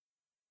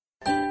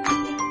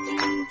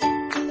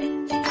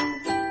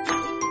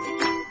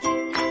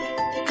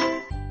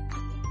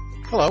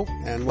Hello,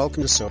 and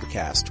welcome to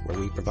Sobercast, where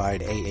we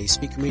provide AA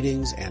speaker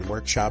meetings and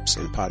workshops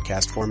in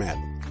podcast format.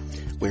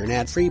 We're an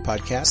ad-free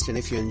podcast, and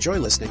if you enjoy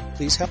listening,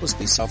 please help us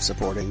be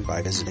self-supporting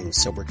by visiting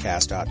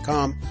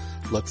Sobercast.com,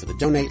 look for the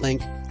donate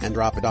link, and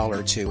drop $1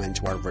 or $2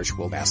 into our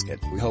virtual basket.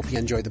 We hope you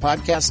enjoyed the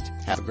podcast.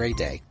 Have a great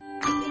day.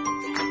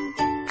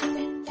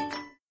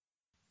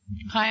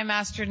 Hi, I'm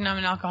Astrid, and I'm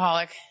an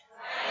alcoholic.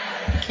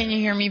 Can you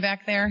hear me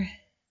back there?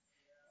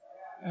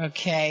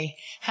 Okay.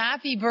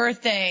 Happy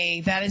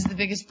birthday. That is the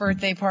biggest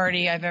birthday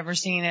party I've ever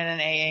seen at an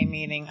AA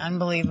meeting.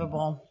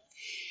 Unbelievable.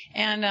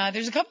 And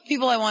there's a couple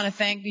people I want to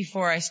thank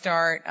before I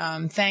start.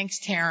 Thanks,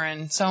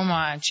 Taryn, so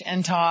much,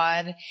 and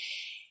Todd,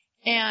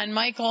 and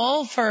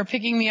Michael for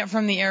picking me up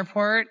from the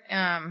airport.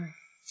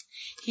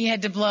 He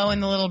had to blow in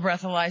the little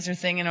breathalyzer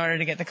thing in order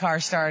to get the car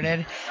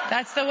started.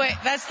 That's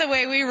the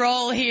way we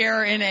roll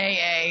here in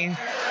AA.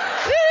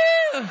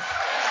 Woo!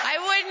 I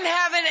wouldn't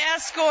have an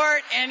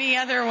escort any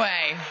other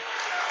way.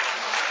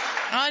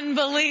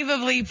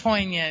 Unbelievably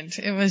poignant.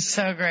 It was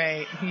so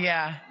great.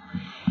 Yeah.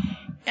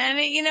 And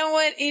you know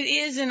what? It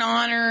is an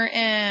honor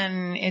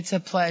and it's a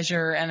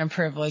pleasure and a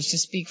privilege to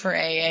speak for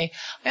AA.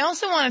 I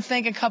also want to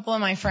thank a couple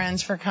of my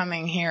friends for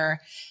coming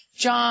here.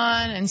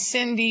 John and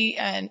Cindy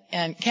and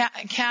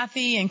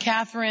Kathy and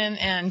Catherine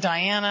and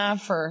Diana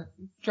for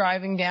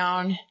driving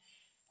down.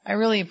 I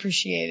really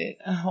appreciate it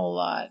a whole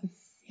lot.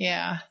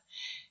 Yeah.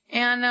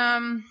 And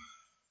I'm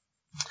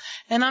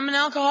an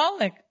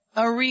alcoholic.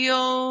 A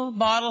real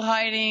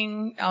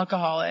bottle-hiding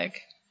alcoholic.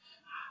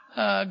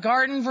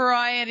 Garden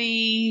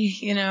variety,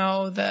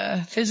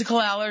 the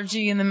physical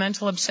allergy and the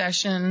mental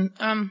obsession.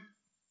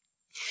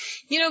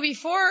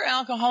 Before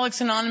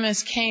Alcoholics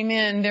Anonymous came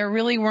in, there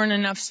really weren't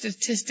enough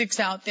statistics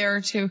out there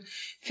to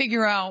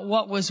figure out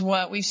what was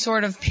what. We've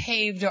sort of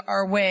paved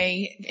our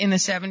way in the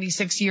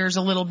 76 years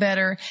a little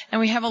better, and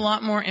we have a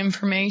lot more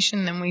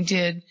information than we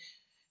did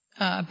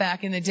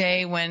back in the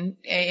day when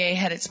AA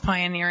had its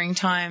pioneering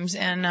times.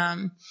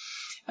 And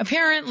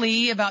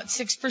apparently about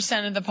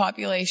 6% of the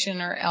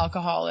population are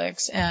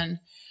alcoholics. And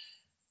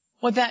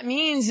what that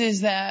means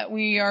is that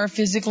we are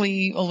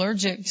physically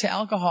allergic to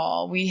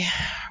alcohol.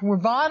 We're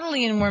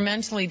bodily and we're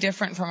mentally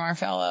different from our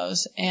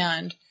fellows.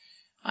 And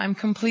I'm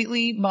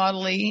completely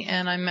bodily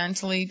and I'm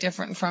mentally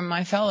different from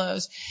my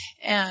fellows.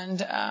 And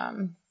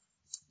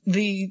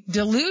the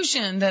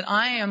delusion that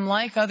I am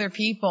like other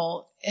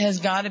people has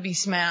got to be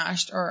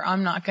smashed or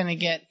I'm not going to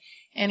get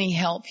any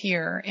help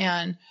here.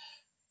 And,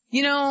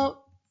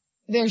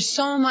 there's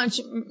so much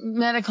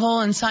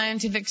medical and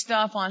scientific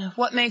stuff on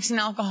what makes an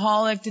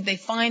alcoholic. Did they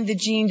find the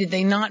gene? Did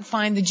they not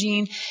find the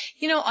gene?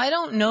 I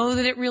don't know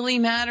that it really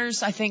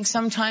matters. I think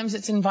sometimes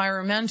it's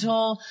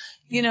environmental.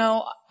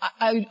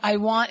 I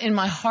want in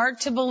my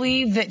heart to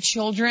believe that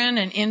children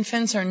and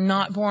infants are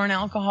not born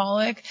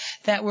alcoholic,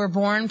 that we're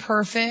born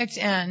perfect,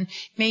 and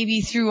maybe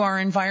through our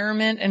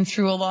environment and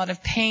through a lot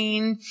of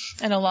pain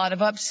and a lot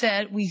of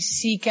upset, we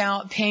seek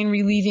out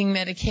pain-relieving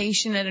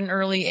medication at an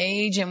early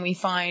age, and we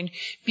find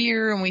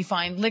beer and we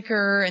find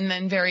liquor, and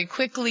then very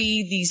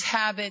quickly these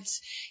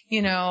habits,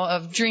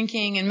 of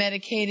drinking and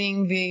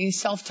medicating the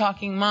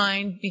self-talking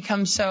mind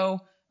become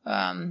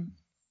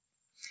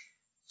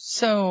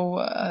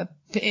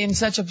in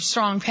such a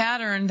strong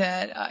pattern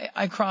that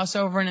I cross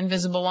over an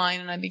invisible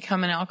line and I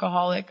become an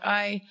alcoholic.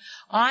 I,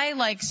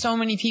 like so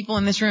many people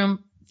in this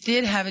room,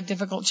 did have a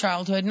difficult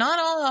childhood. Not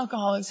all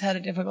alcoholics had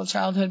a difficult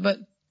childhood, but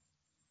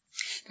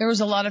there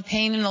was a lot of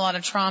pain and a lot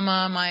of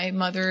trauma. My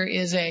mother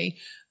is a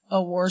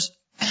war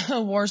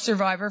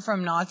survivor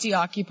from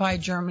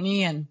Nazi-occupied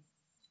Germany, and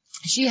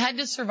she had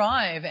to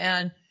survive,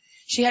 and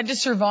she had to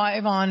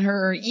survive on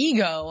her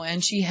ego,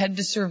 and she had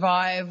to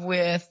survive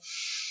with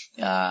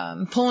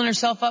pulling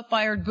herself up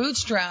by her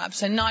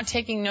bootstraps and not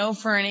taking no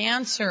for an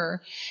answer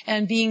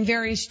and being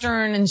very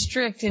stern and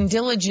strict and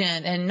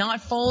diligent and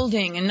not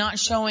folding and not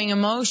showing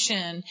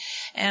emotion.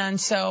 And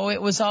so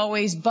it was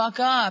always buck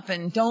up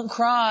and don't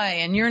cry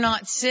and you're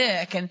not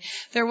sick. And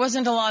there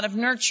wasn't a lot of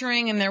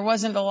nurturing and there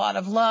wasn't a lot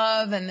of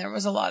love and there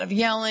was a lot of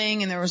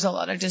yelling and there was a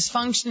lot of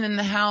dysfunction in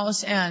the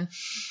house. And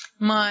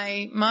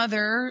my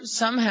mother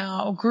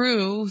somehow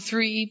grew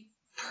 3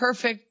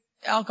 perfect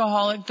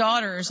alcoholic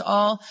daughters.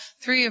 All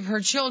 3 of her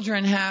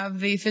children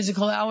have the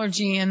physical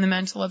allergy and the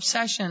mental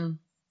obsession.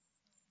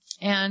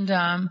 And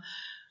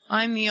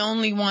I'm the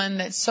only one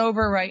that's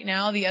sober right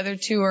now. The other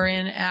 2 are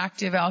in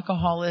active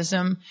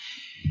alcoholism.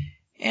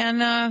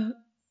 And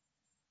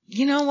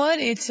you know what?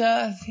 It's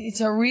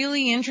a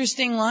really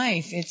interesting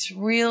life. It's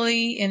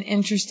really an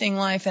interesting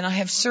life. And I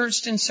have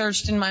searched and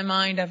searched in my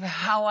mind of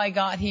how I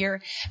got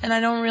here, and I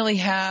don't really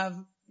have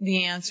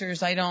the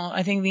answers.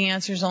 I think the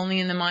answer's only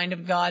in the mind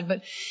of God.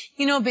 But,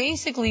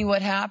 basically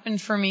what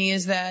happened for me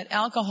is that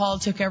alcohol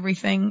took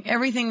everything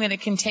that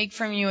it can take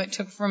from you, it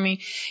took from me.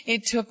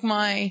 It took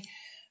my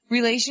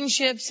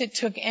relationships. It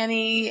took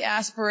any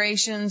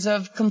aspirations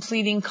of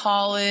completing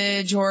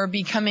college or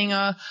becoming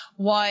a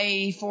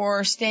wife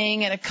or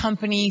staying at a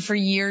company for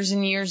years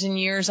and years and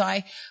years.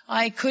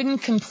 I couldn't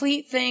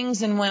complete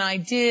things, and when I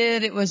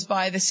did, it was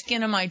by the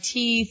skin of my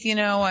teeth.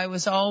 I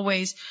was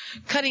always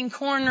cutting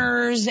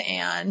corners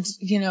and,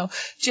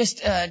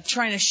 just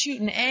trying to shoot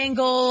an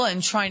angle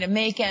and trying to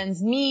make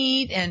ends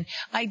meet, and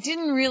I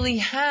didn't really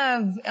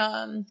have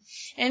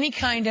any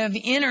kind of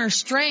inner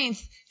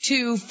strength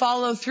to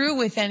follow through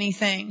with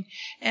anything.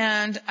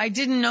 And I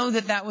didn't know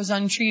that was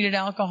untreated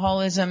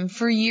alcoholism.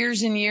 For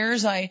years and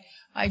years, I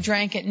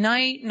drank at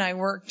night and I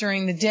worked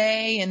during the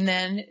day, and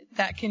then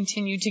that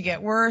continued to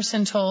get worse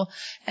until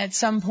at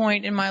some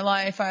point in my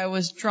life I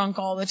was drunk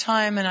all the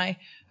time, and I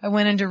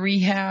went into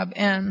rehab.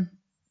 And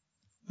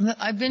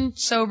I've been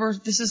sober.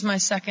 This is my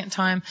second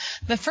time.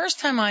 The first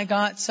time I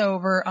got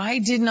sober, I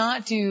did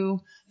not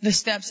do the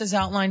steps as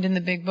outlined in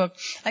the big book.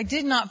 I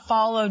did not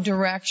follow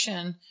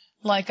direction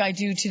like I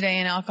do today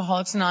in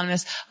Alcoholics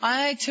Anonymous.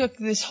 I took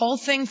this whole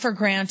thing for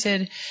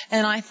granted,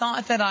 and I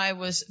thought that I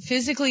was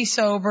physically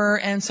sober,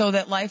 and so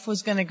that life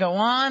was going to go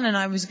on and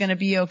I was going to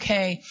be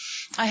okay.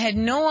 I had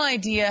no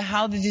idea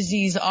how the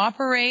disease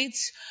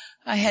operates.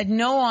 I had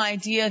no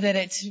idea that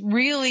it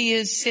really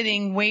is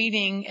sitting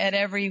waiting at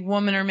every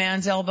woman or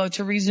man's elbow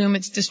to resume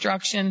its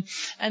destruction,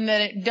 and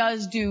that it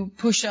does do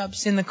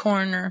push-ups in the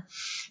corner,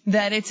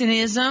 that it's an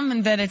ism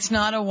and that it's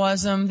not a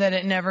wasm, that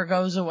it never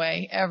goes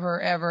away, ever,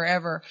 ever,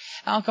 ever.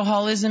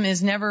 Alcoholism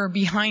is never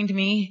behind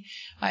me.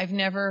 I've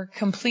never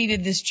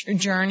completed this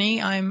journey.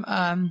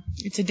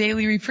 It's a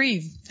daily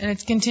reprieve, and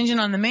it's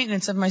contingent on the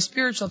maintenance of my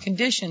spiritual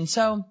condition.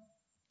 So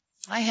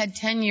I had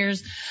 10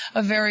 years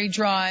of very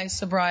dry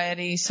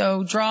sobriety,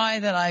 so dry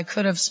that I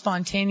could have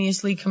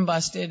spontaneously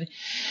combusted.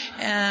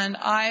 And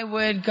I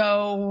would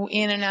go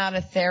in and out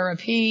of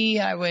therapy.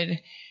 I would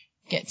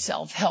get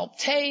self-help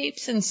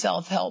tapes and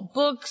self-help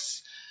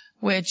books,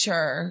 which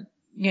are,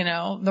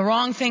 the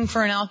wrong thing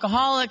for an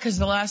alcoholic, because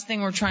the last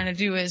thing we're trying to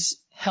do is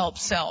help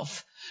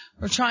self.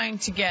 We're trying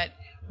to get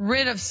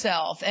rid of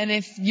self. And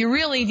if you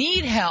really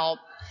need help,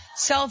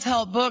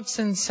 self-help books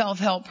and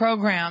self-help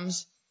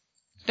programs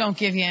don't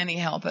give you any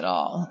help at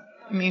all.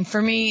 I mean,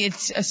 for me,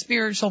 it's a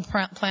spiritual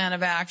plan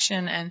of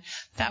action, and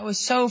that was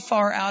so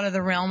far out of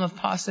the realm of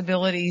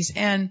possibilities.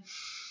 And,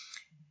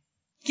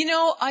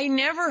 I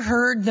never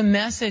heard the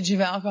message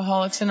of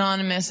Alcoholics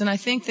Anonymous, and I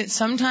think that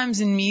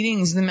sometimes in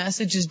meetings the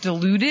message is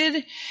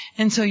diluted,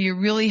 and so you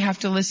really have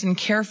to listen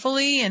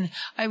carefully. And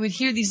I would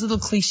hear these little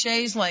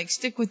cliches like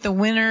stick with the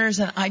winners,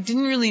 and I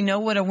didn't really know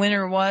what a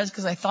winner was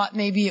because I thought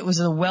maybe it was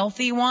a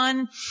wealthy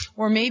one,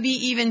 or maybe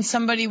even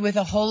somebody with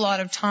a whole lot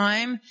of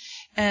time.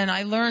 And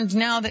I learned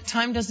now that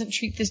time doesn't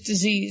treat this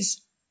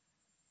disease.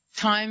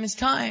 Time is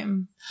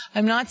time.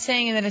 I'm not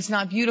saying that it's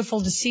not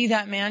beautiful to see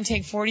that man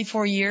take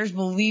 44 years.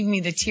 Believe me,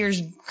 the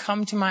tears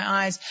come to my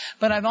eyes.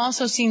 But I've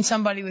also seen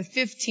somebody with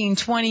 15,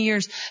 20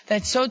 years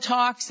that's so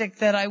toxic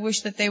that I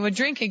wish that they would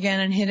drink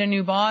again and hit a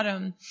new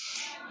bottom.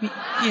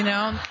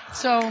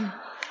 So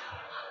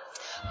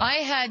I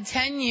had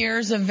 10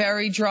 years of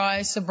very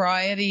dry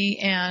sobriety,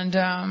 and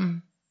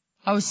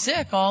I was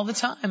sick all the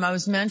time. I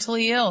was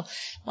mentally ill.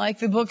 Like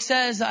the book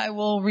says, I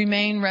will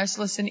remain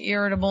restless and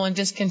irritable and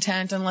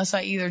discontent unless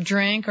I either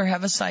drink or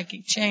have a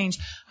psychic change.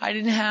 I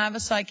didn't have a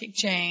psychic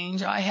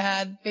change. I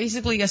had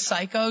basically a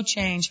psycho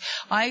change.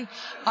 I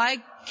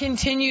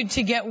continued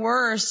to get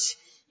worse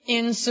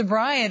in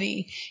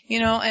sobriety,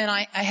 and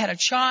I had a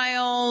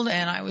child,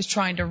 and I was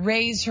trying to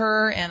raise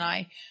her, and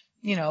I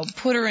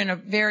put her in a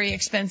very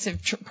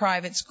expensive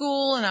private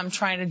school, and I'm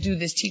trying to do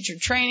this teacher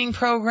training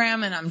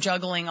program, and I'm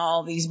juggling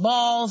all these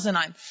balls, and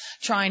I'm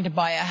trying to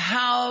buy a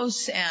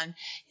house, and,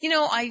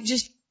 I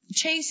just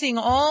chasing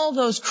all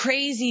those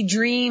crazy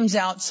dreams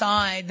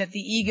outside that the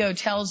ego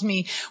tells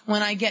me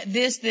when I get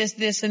this,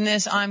 and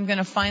this, I'm going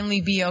to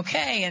finally be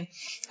okay. And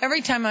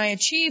every time I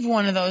achieve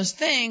one of those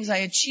things, I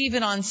achieve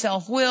it on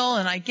self-will,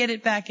 and I get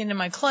it back into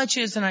my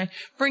clutches, and I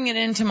bring it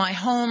into my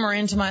home or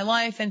into my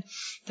life, and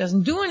it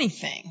doesn't do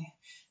anything.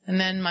 And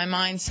then my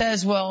mind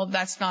says, well,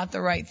 that's not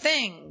the right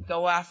thing.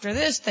 Go after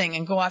this thing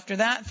and go after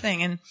that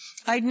thing. And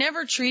I'd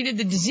never treated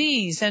the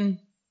disease. And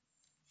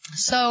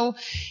so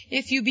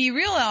if you be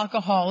real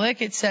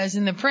alcoholic, it says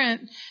in the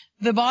print,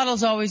 the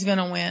bottle's always going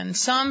to win.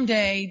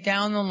 Someday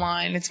down the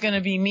line, it's going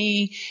to be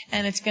me,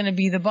 and it's going to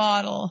be the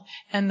bottle,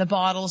 and the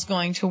bottle's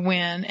going to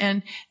win.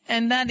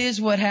 And that is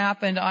what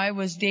happened. I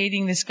was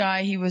dating this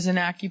guy. He was an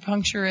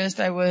acupuncturist.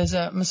 I was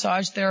a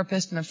massage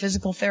therapist and a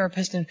physical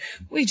therapist, and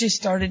we just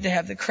started to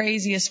have the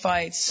craziest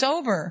fights.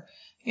 Sober.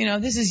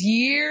 This is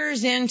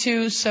years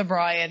into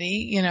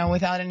sobriety,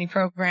 without any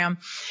program.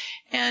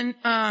 And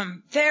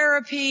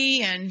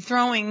therapy and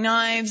throwing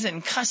knives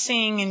and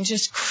cussing and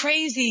just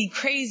crazy,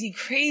 crazy,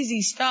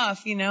 crazy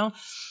stuff,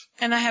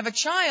 And I have a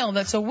child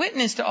that's a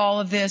witness to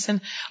all of this. And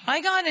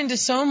I got into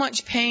so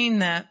much pain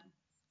that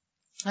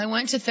I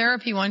went to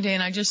therapy one day,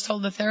 and I just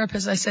told the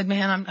therapist, I said,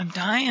 man, I'm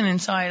dying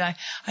inside.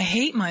 I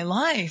hate my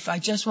life. I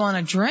just want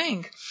to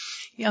drink.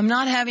 I'm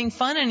not having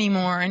fun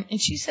anymore. And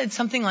she said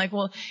something like,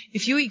 well,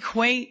 if you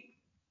equate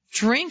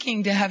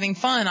drinking to having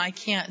fun, I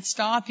can't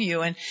stop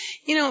you. And,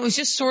 it was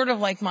just sort of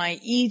like my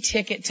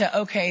e-ticket to,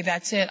 okay,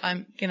 that's it.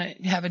 I'm going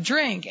to have a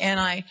drink. And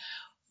I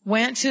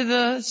went to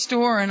the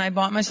store and I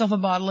bought myself a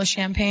bottle of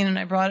champagne and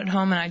I brought it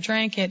home and I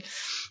drank it.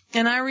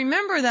 And I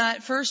remember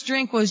that first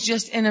drink was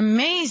just an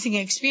amazing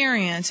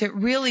experience. It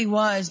really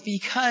was,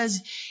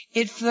 because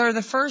it for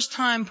the first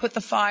time put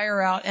the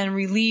fire out and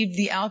relieved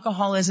the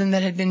alcoholism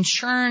that had been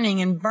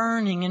churning and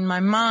burning in my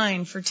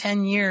mind for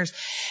 10 years.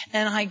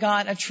 And I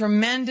got a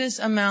tremendous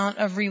amount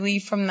of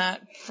relief from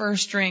that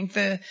first drink.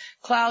 The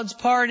clouds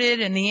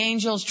parted and the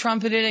angels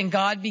trumpeted and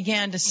God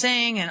began to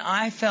sing, and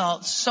I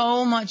felt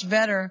so much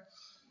better.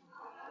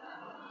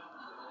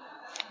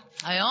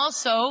 I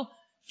also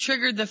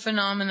triggered the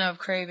phenomena of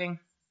craving.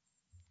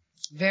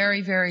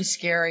 Very, very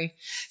scary.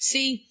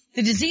 See,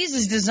 the disease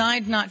is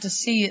designed not to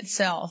see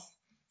itself.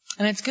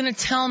 And it's going to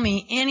tell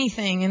me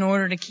anything in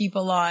order to keep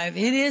alive.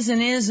 It is an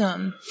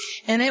ism.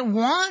 And it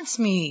wants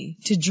me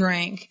to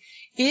drink.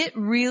 It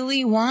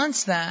really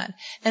wants that.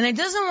 And it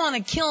doesn't want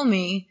to kill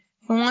me.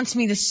 It wants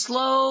me to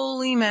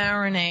slowly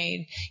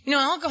marinate.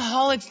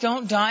 Alcoholics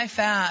don't die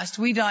fast.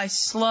 We die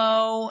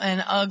slow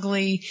and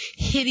ugly,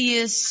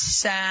 hideous,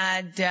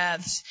 sad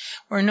deaths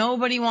where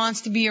nobody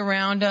wants to be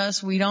around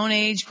us. We don't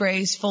age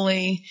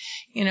gracefully.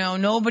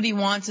 Nobody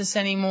wants us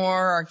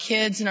anymore. Our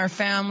kids and our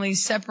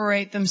families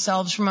separate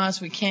themselves from us.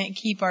 We can't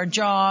keep our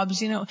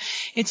jobs.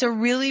 It's a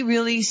really,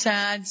 really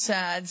sad,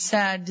 sad,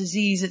 sad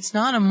disease. It's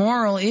not a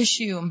moral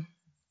issue.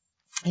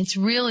 It's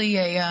really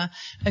a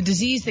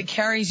disease that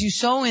carries you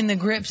so in the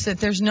grips that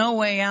there's no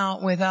way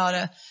out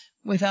without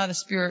a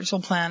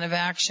spiritual plan of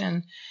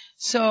action.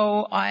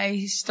 So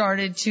I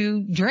started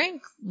to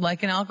drink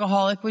like an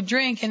alcoholic would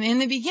drink. And in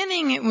the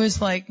beginning, it was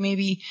like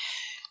maybe,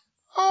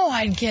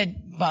 I'd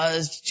get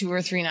buzzed 2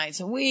 or 3 nights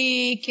a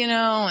week, and then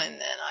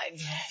I'd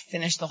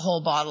finish the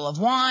whole bottle of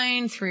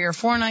wine 3 or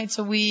 4 nights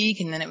a week,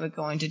 and then it would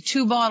go into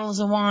 2 bottles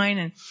of wine.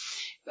 And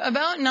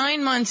about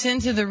 9 months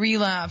into the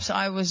relapse,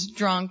 I was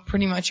drunk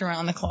pretty much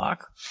around the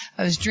clock.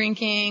 I was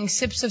drinking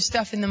sips of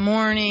stuff in the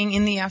morning.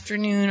 In the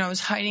afternoon, I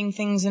was hiding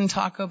things in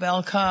Taco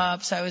Bell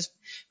cups. I was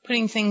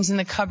putting things in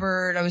the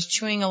cupboard. I was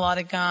chewing a lot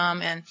of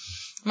gum. And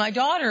my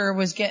daughter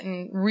was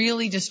getting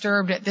really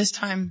disturbed at this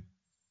time.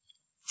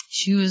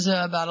 She was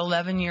about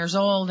 11 years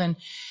old, and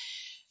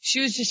she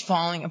was just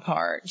falling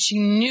apart. She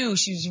knew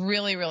she was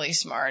really, really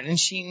smart, and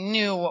she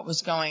knew what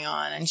was going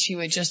on, and she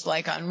would just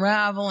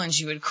unravel, and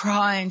she would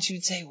cry, and she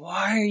would say,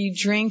 "Why are you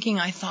drinking?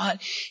 I thought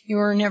you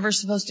were never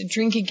supposed to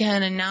drink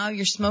again, and now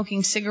you're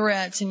smoking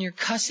cigarettes and you're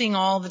cussing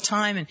all the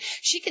time." And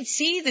she could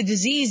see the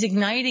disease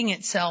igniting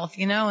itself,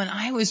 and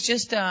I was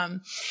just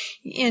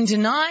in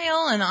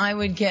denial, and I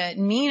would get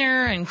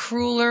meaner and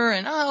crueler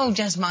and,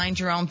 just mind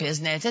your own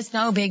business. It's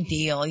no big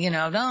deal,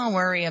 don't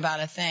worry about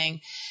a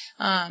thing.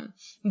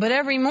 But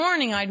every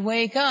morning I'd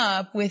wake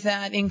up with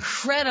that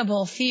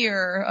incredible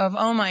fear of,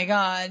 oh my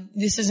God,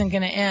 this isn't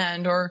going to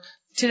end, or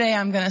today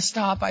I'm going to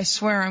stop. I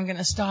swear I'm going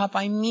to stop.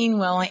 I mean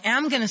well. I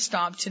am going to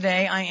stop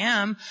today. I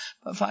am.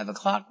 But 5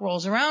 o'clock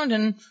rolls around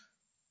and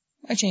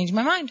I change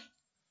my mind.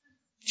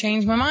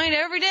 Change my mind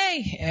every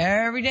day.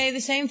 Every day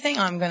the same thing.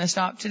 I'm going to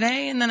stop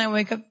today. And then I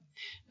wake up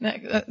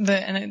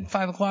and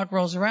 5 o'clock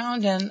rolls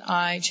around and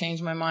I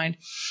change my mind.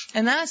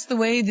 And that's the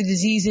way the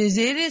disease is.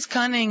 It is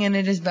cunning and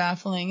it is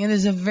baffling. It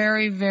is a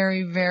very,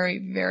 very,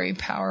 very, very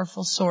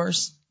powerful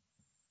source.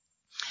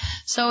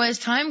 So as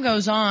time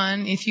goes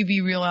on, if you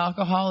be real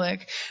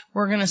alcoholic,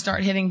 we're going to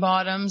start hitting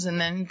bottoms and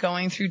then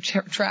going through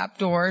trap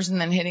doors and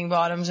then hitting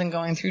bottoms and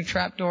going through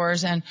trap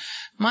doors. And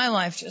my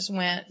life just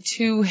went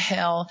to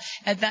hell.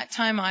 At that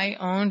time, I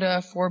owned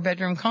a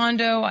 4-bedroom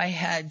condo. I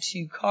had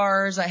 2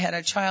 cars. I had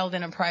a child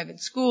in a private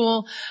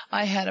school.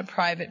 I had a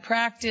private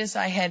practice.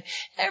 I had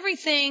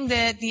everything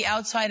that the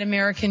outside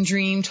American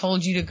dream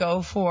told you to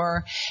go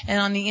for. And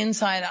on the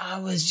inside, I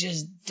was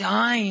just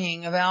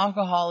dying of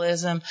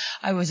alcoholism.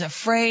 I was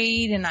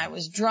afraid and I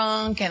was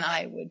drunk and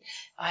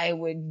I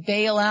would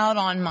bail out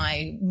on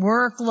my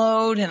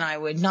workload and I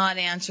would not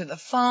answer the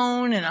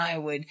phone and I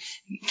would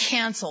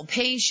cancel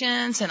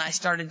patients and I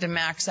started to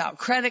max out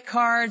credit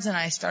cards and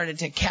I started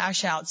to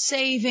cash out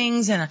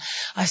savings and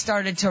I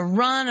started to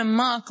run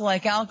amok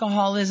like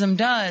alcoholism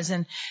does.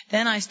 And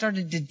then I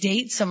started to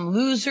date some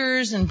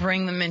losers and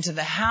bring them into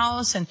the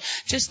house and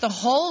just the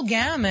whole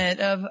gamut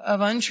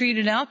of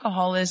untreated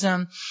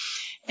alcoholism.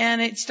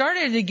 And it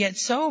started to get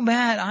so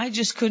bad, I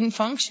just couldn't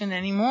function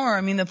anymore.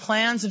 I mean, the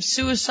plans of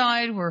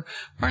suicide were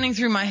running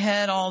through my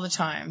head all the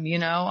time.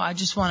 I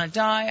just want to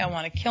die. I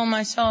want to kill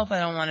myself. I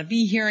don't want to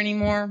be here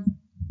anymore.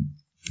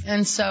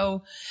 And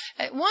so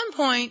at one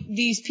point,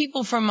 these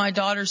people from my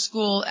daughter's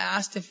school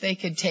asked if they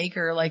could take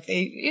her.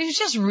 It was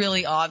just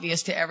really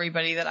obvious to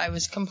everybody that I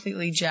was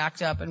completely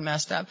jacked up and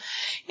messed up.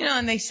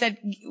 And they said,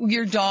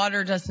 your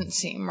daughter doesn't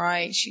seem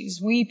right.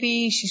 She's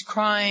weepy. She's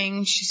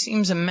crying. She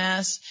seems a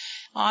mess.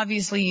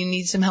 Obviously, you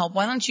need some help.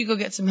 Why don't you go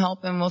get some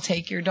help and we'll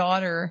take your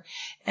daughter?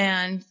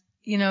 And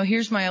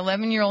here's my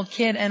 11-year-old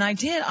kid. And I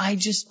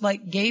just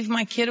gave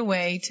my kid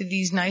away to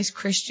these nice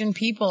Christian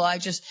people. I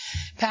just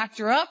packed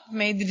her up,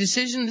 made the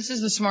decision, this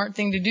is the smart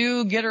thing to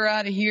do, get her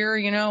out of here,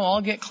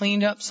 I'll get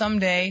cleaned up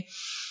someday.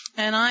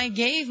 And I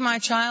gave my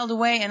child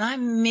away, and I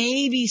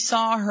maybe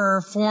saw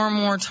her 4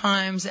 more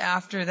times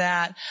after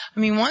that. I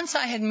mean, once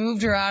I had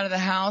moved her out of the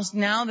house,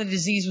 now the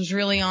disease was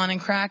really on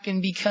and cracking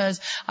because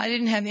I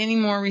didn't have any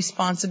more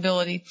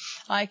responsibility.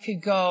 I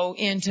could go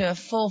into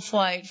full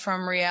flight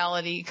from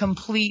reality,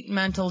 complete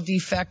mental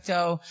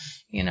defecto,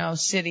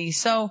 city.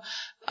 So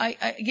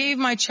I gave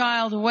my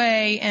child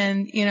away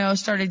and,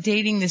 started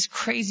dating this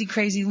crazy,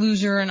 crazy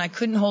loser, and I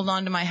couldn't hold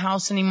on to my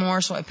house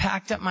anymore. So I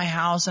packed up my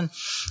house and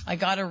I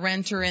got a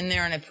renter in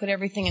there and I put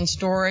everything in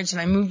storage, and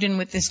I moved in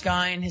with this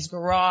guy in his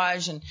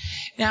garage, and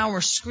now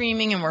we're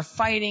screaming and we're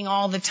fighting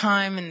all the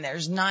time, and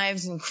there's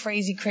knives and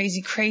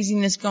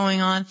craziness going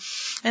on.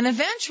 And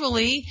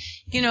eventually,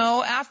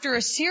 after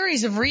a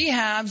series of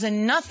rehabs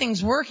and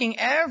nothing's working,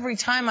 every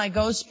time I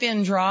go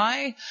spin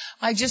dry,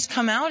 I just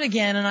come out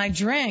again and I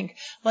drink.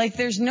 Like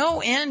there's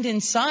no end in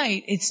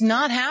sight. It's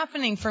not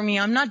happening for me.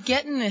 I'm not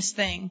getting this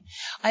thing.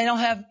 I don't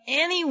have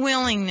any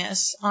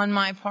willingness on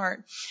my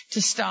part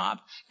to stop.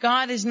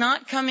 God is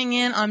not coming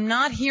in. I'm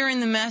not hearing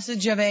the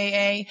message of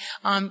AA.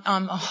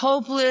 I'm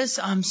hopeless.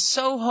 I'm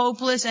so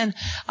hopeless, and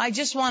I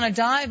just want to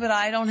die, but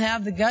I don't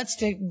have the guts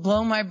to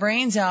blow my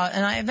brains out.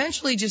 And I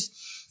eventually just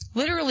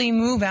literally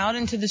move out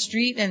into the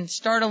street and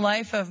start a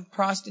life of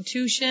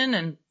prostitution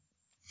and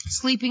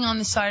sleeping on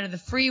the side of the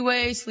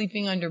freeway,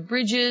 sleeping under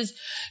bridges,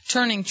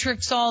 turning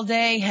tricks all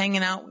day,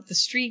 hanging out with the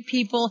street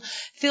people,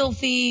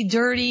 filthy,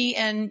 dirty,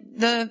 and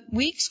the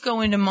weeks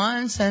go into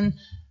months and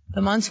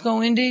the months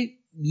go into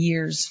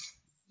years.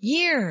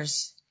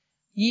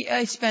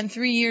 I spent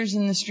 3 years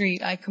in the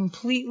street. I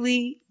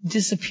completely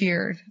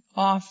disappeared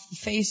off the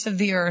face of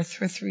the earth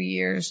for 3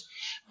 years.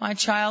 My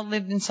child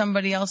lived in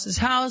somebody else's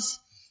house.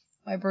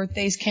 My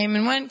birthdays came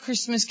and went,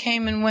 Christmas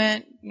came and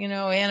went,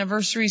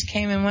 anniversaries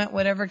came and went,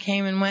 whatever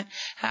came and went.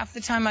 Half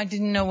the time I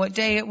didn't know what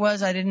day it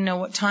was. I didn't know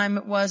what time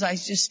it was. I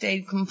just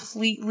stayed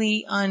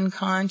completely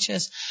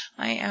unconscious.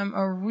 I am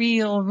a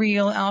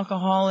real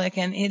alcoholic,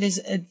 and it is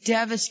a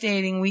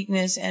devastating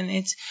weakness, and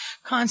its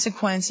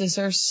consequences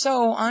are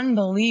so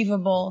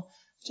unbelievable.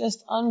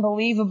 Just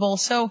unbelievable.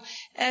 So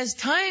as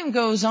time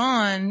goes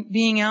on,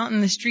 being out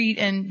in the street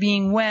and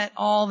being wet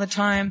all the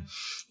time,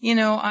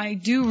 I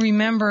do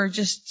remember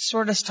just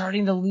sort of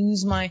starting to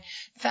lose my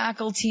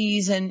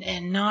faculties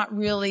and not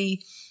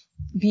really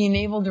being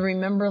able to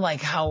remember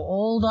like how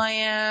old I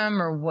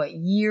am or what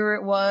year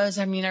it was.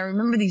 I mean, I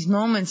remember these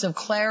moments of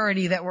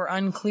clarity that were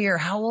unclear.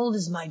 How old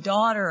is my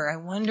daughter? I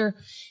wonder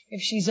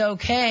if she's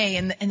okay.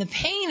 And the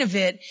pain of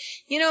it,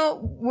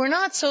 we're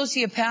not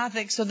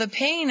sociopathic, so the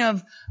pain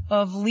of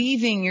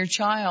leaving your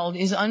child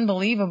is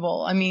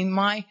unbelievable. I mean,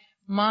 my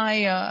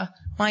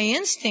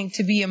instinct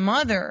to be a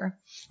mother,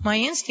 my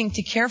instinct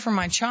to care for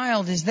my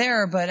child is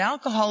there, but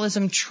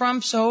alcoholism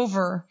trumps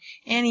over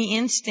any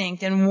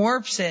instinct and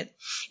warps it.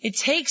 It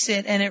takes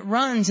it and it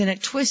runs and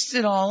it twists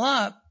it all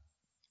up.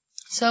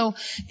 So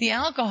the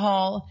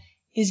alcohol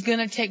is going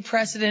to take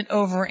precedent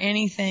over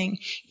anything,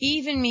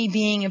 even me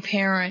being a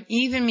parent,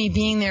 even me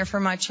being there for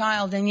my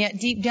child. And yet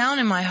deep down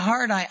in my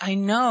heart, I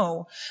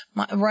know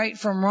right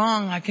from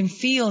wrong. I can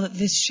feel that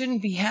this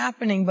shouldn't be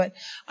happening, but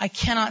I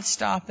cannot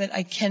stop it.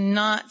 I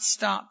cannot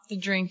stop the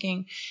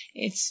drinking.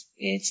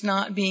 It's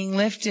not being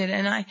lifted.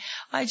 And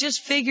I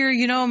just figure,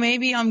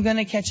 maybe I'm going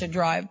to catch a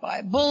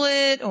drive-by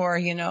bullet, or,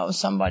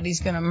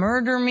 somebody's going to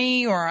murder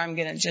me, or I'm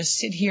going to just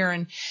sit here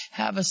and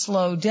have a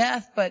slow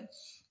death. But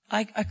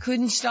I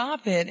couldn't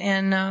stop it.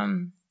 And,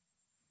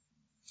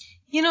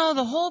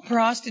 the whole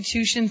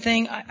prostitution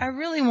thing, I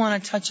really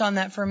want to touch on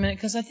that for a minute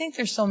because I think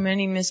there's so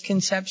many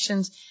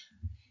misconceptions.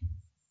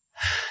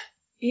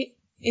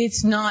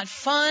 It's not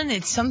fun.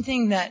 It's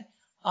something that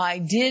I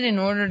did in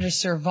order to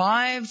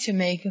survive, to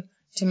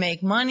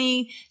make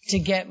money, to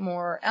get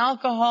more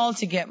alcohol,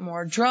 to get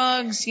more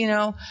drugs,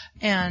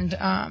 and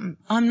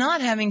I'm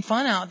not having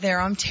fun out there.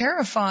 I'm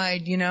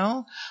terrified,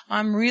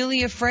 I'm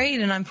really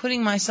afraid, and I'm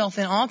putting myself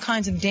in all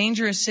kinds of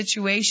dangerous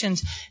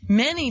situations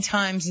many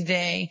times a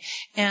day,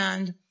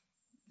 and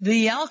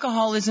the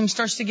alcoholism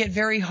starts to get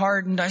very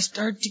hardened. I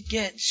start to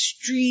get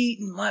street,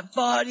 and my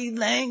body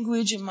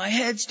language and my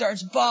head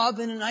starts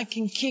bobbing, and I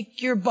can kick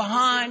your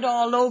behind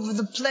all over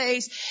the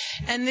place.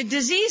 And the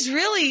disease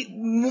really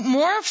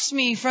morphs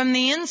me from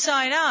the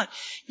inside out.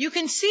 You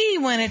can see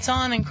when it's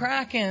on and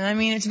cracking. I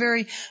mean, it's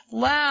very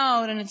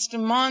loud, and it's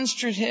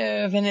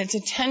demonstrative, and it's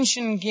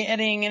attention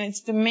getting, and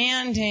it's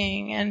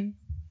demanding, and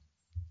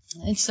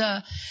it's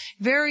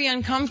very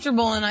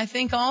uncomfortable. And I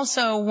think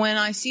also when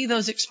I see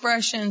those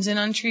expressions in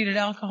untreated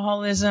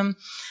alcoholism,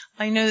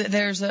 I know that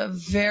there's a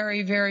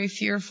very, very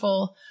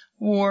fearful,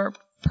 warped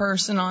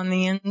person on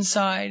the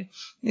inside.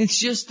 It's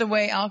just the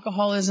way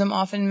alcoholism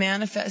often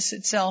manifests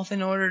itself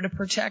in order to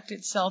protect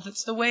itself.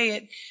 It's the way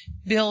it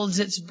builds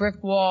its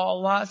brick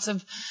wall. Lots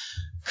of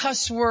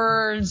cuss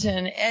words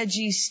and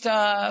edgy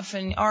stuff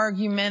and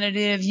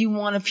argumentative. You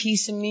want a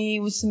piece of me?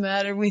 What's the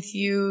matter with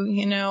you?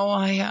 You know,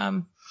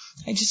 I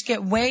just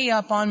get way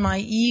up on my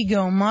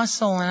ego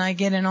muscle, and I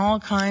get in all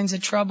kinds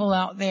of trouble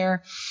out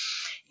there.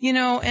 You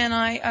know, and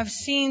I've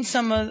seen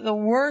some of the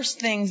worst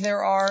things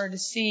there are to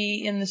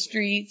see in the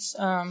streets,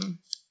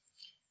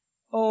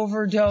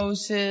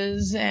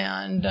 overdoses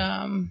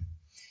and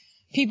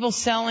people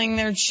selling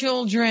their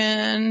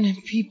children,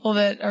 people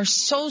that are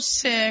so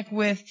sick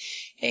with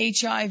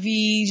HIV,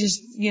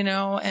 just, you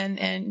know,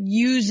 and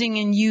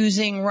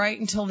using right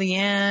until the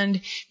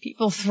end,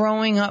 people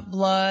throwing up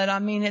blood. I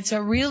mean, it's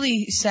a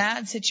really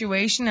sad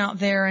situation out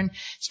there, and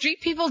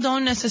street people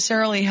don't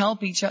necessarily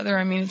help each other.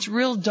 I mean, it's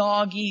real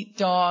dog eat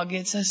dog.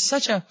 It's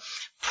such a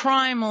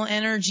primal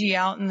energy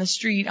out in the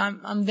street.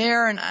 I'm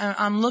there, and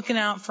I'm looking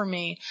out for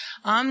me.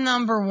 I'm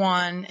number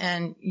one,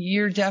 and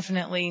you're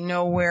definitely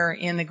nowhere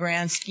in the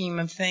grand scheme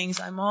of things.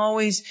 I'm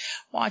always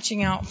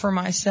watching out for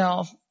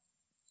myself.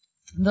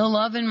 The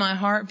love in my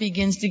heart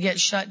begins to get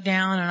shut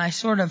down, and I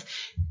sort of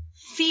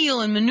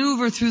feel and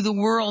maneuver through the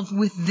world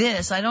with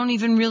this. I don't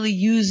even really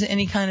use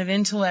any kind of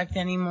intellect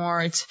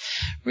anymore. It's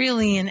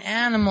really an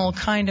animal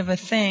kind of a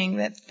thing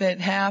that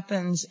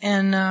happens.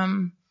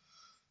 And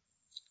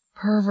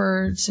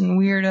perverts and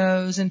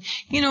weirdos. And,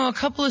 you know, a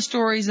couple of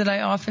stories that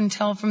I often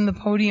tell from the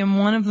podium.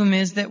 One of them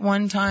is that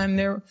one time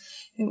it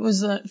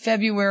was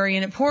February,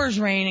 and it pours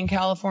rain in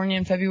California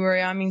in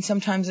February. I mean,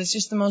 sometimes it's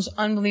just the most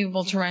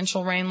unbelievable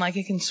torrential rain, like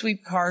it can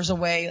sweep cars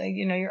away. Like,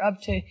 you know, you're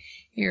up to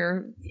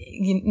your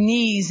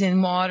knees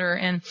in water,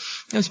 and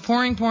it was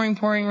pouring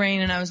rain,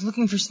 and I was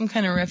looking for some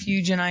kind of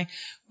refuge, and I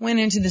went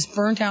into this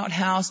burnt out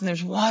house, and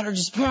there's water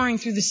just pouring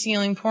through the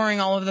ceiling, pouring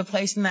all over the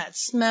place, and that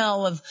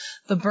smell of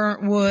the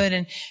burnt wood,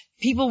 and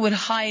people would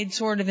hide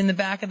sort of in the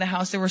back of the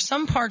house. There were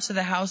some parts of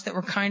the house that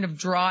were kind of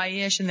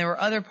dryish, and there were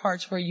other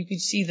parts where you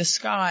could see the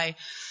sky.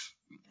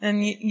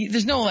 And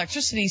there's no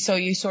electricity, so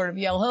you sort of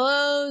yell,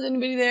 hello, is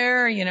anybody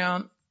there? You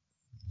know.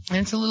 And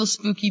it's a little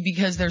spooky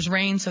because there's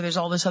rain, so there's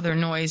all this other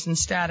noise and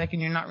static,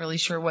 and you're not really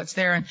sure what's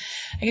there. And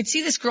I could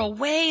see this girl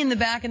way in the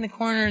back in the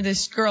corner,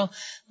 this girl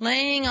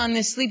laying on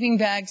this sleeping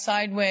bag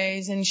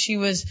sideways, and she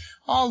was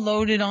all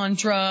loaded on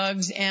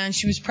drugs, and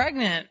she was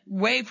pregnant,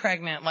 way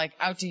pregnant, like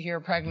out to here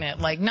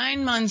pregnant, like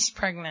 9 months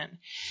pregnant.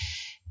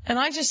 And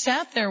I just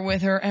sat there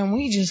with her, and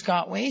we just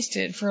got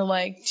wasted for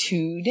like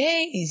 2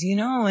 days, you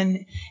know,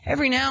 and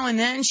every now and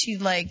then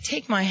she'd like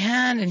take my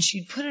hand and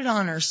she'd put it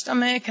on her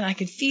stomach, and I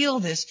could feel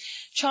this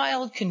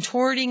child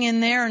contorting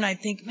in there, and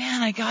I'd think,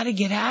 man, I gotta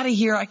get out of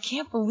here. I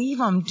can't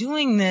believe I'm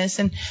doing this.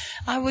 And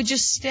I would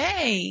just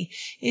stay.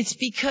 It's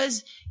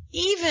because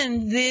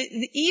even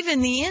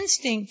the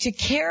instinct to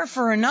care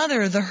for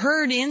another, the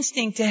herd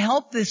instinct to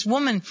help this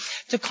woman,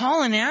 to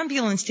call an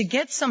ambulance, to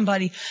get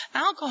somebody,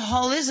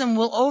 alcoholism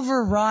will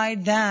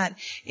override that.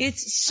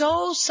 It's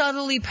so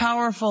subtly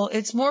powerful.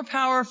 It's more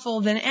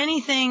powerful than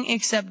anything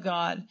except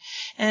God.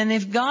 And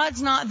if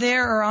God's not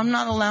there, or I'm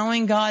not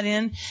allowing God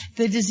in,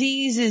 the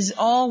disease is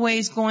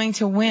always going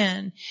to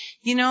win.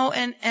 You know,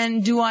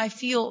 and do I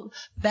feel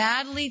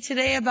badly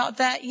today about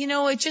that? You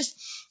know, I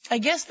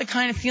guess the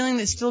kind of feeling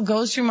that still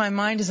goes through my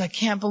mind is I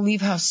can't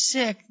believe how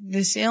sick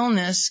this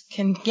illness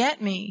can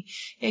get me.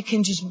 It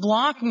can just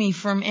block me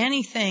from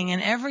anything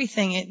and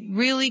everything. It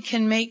really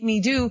can make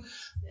me do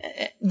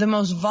the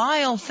most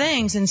vile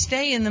things and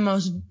stay in the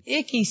most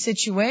icky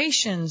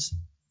situations.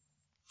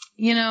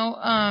 You know,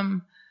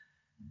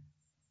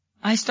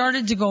 I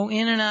started to go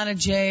in and out of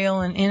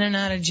jail and in and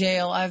out of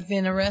jail. I've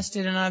been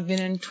arrested, and I've been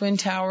in Twin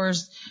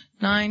Towers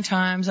 9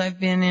 times. I've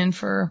been in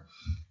for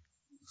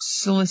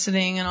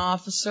soliciting an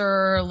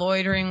officer,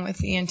 loitering with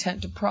the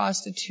intent to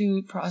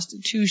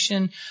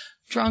prostitution,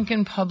 drunk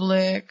in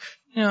public.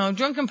 You know,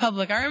 drunk in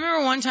public. I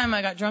remember one time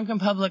I got drunk in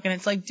public, and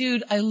it's like,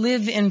 dude, I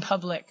live in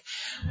public.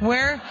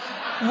 Where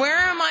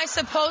am I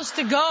supposed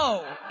to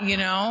go? You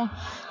know,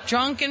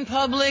 drunk in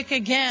public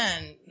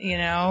again, you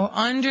know,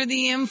 under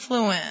the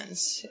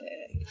influence.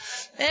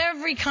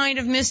 Every kind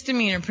of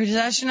misdemeanor,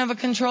 possession of a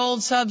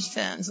controlled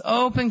substance,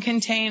 open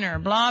container,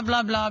 blah,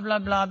 blah, blah, blah,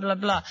 blah, blah,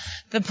 blah.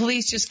 The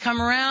police just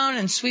come around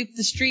and sweep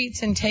the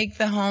streets and take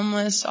the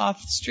homeless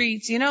off the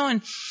streets, you know,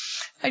 and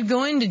I'd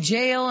go into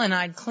jail and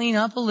I'd clean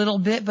up a little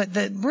bit, but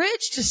the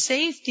bridge to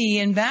safety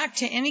and back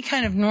to any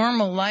kind of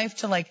normal life,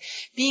 to like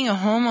being a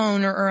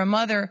homeowner or a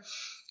mother,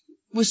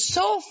 was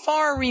so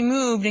far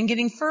removed and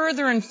getting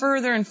further and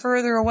further and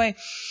further away.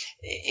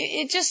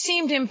 It just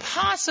seemed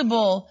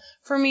impossible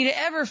for me to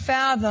ever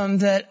fathom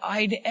that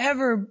I'd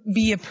ever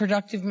be a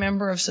productive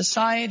member of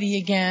society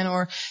again,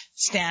 or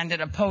stand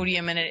at a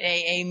podium in an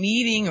AA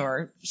meeting,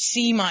 or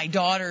see my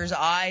daughter's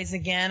eyes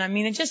again. I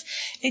mean,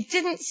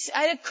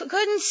 I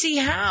couldn't see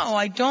how.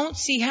 I don't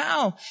see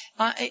how.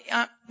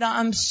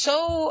 I'm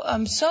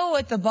so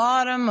at the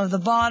bottom of the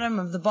bottom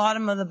of the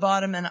bottom of the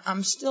bottom, and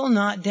I'm still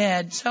not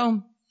dead.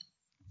 So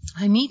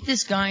I meet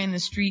this guy in the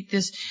street,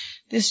 this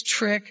this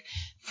trick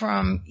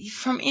from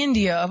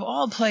India, of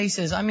all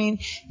places. I mean,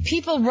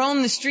 people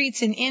roam the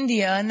streets in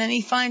India, and then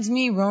he finds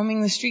me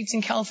roaming the streets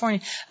in California.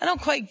 I don't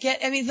quite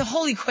get, the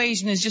whole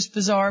equation is just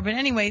bizarre. But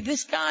anyway,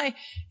 this guy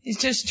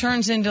just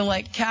turns into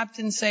like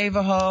Captain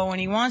Save-A-Ho, and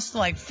he wants to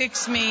like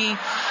fix me.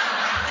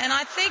 And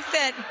I think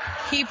that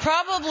he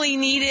probably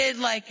needed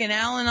like an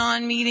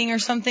Al-Anon meeting or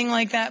something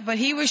like that, but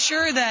he was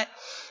sure that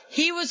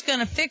he was going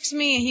to fix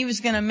me and he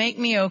was going to make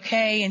me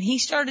okay. And he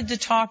started to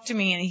talk to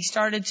me, and he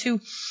started to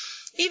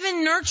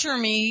even nurture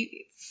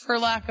me, for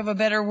lack of a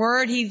better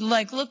word. He'd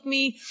like hunt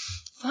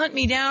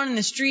me down in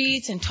the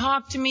streets and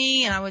talk to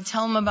me, and I would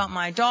tell him about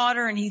my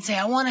daughter, and he'd say,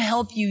 I want to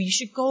help you. You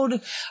should go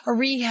to a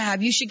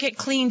rehab. You should get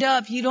cleaned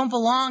up. You don't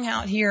belong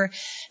out here.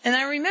 And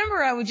I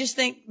remember I would just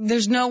think,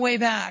 there's no way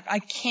back. I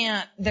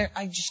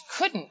just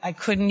couldn't. I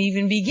couldn't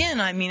even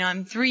begin. I mean,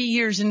 I'm 3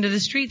 years into the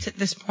streets at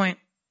this point.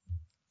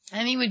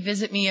 And he would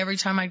visit me every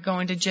time I'd go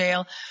into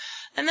jail.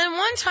 And then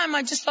one time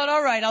I just thought,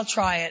 all right, I'll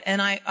try it.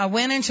 And I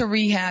went into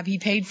rehab. He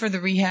paid for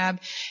the rehab,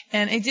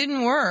 and it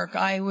didn't work.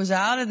 I was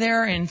out of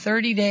there in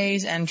 30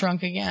 days and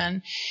drunk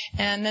again.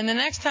 And then the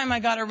next time I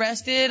got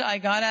arrested, I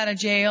got out of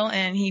jail,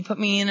 and he put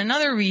me in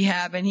another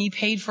rehab, and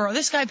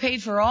this guy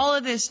paid for all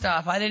of this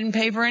stuff. I didn't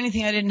pay for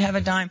anything. I didn't have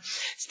a dime.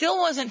 Still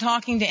wasn't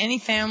talking to any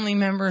family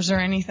members or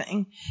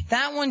anything.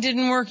 That one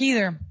didn't work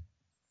either.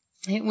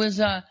 It was,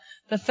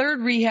 the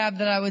third rehab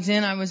that I was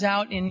in, I was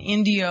out in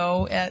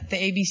Indio at the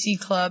ABC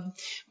Club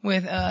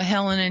with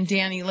Helen and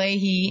Danny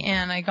Leahy,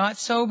 and I got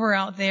sober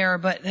out there,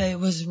 but it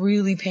was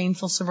really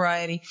painful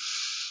sobriety.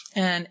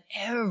 And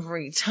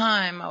every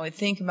time I would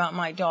think about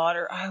my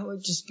daughter, I would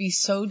just be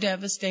so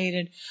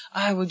devastated.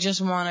 I would just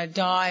want to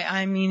die.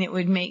 I mean, it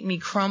would make me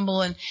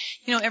crumble. And,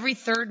 every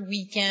third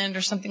weekend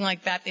or something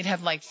like that, they'd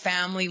have like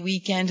family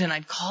weekend, and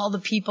I'd call the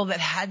people that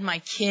had my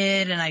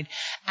kid, and I'd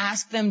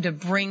ask them to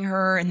bring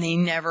her, and they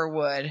never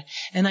would.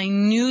 And I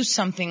knew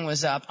something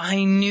was up.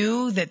 I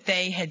knew that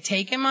they had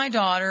taken my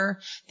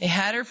daughter. They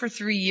had her for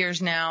 3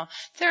 years now.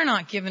 They're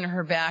not giving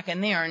her back,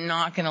 and they are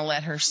not going to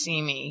let her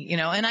see me,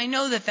 and I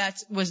know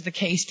that was the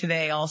case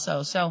today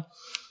also. So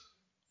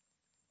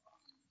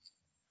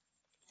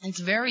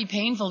it's very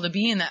painful to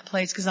be in that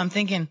place, because I'm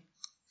thinking,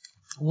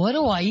 what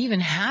do I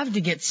even have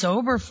to get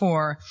sober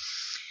for?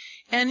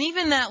 And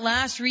even that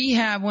last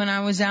rehab, when I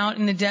was out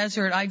in the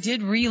desert, I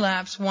did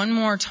relapse one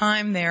more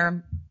time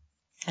there.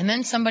 And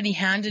then somebody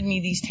handed me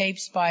these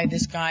tapes by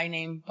this guy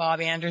named Bob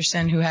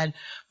Anderson, who had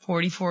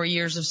 44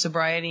 years of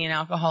sobriety in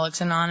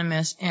Alcoholics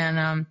Anonymous,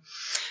 and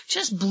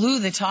just blew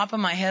the top of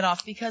my head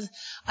off, because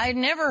I'd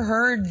never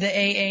heard the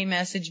AA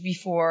message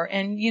before.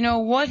 And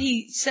what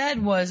he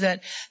said was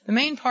that the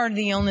main part of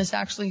the illness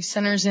actually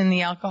centers in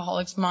the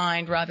alcoholic's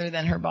mind rather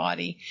than her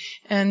body,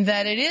 and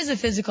that it is a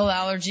physical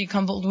allergy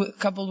coupled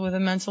with a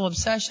mental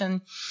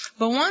obsession.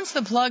 But once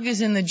the plug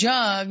is in the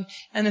jug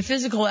and the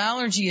physical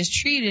allergy is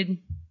treated,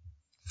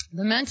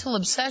 the mental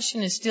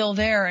obsession is still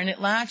there, and it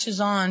latches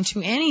on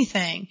to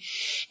anything,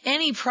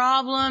 any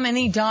problem,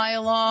 any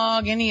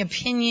dialogue, any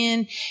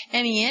opinion,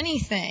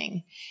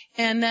 anything.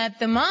 And that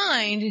the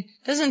mind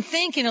doesn't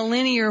think in a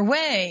linear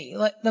way.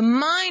 Like the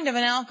mind of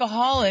an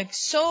alcoholic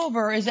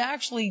sober is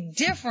actually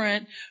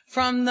different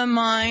from the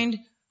mind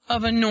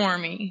of a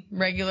normie,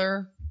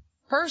 regular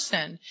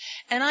person.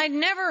 And I'd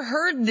never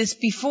heard this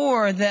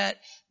before, that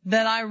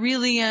I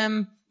really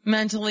am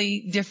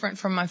mentally different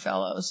from my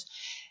fellows.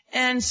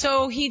 And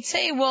so he'd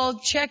say, well,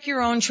 check your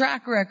own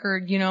track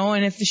record,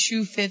 and if the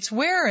shoe fits,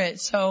 wear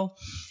it. So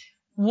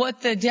what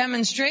the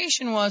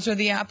demonstration was, or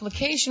the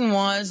application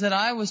was, that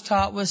I was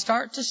taught, was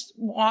start to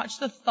watch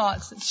the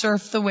thoughts that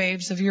surf the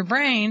waves of your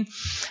brain,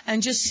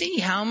 and just see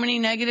how many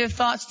negative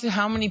thoughts to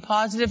how many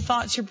positive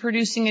thoughts you're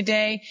producing a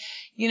day.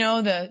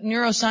 The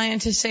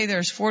neuroscientists say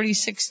there's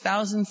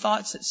 46,000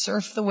 thoughts that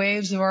surf the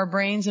waves of our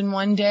brains in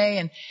one day.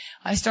 And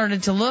I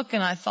started to look,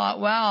 and I thought,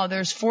 wow,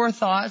 there's 4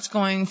 thoughts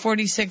going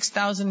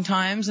 46,000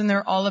 times, and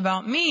they're all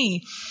about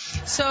me.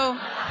 So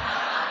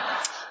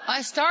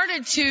I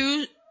started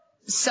to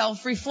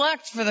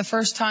self-reflect for the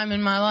first time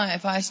in my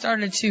life. I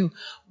started to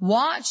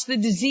watch the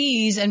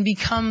disease and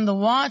become the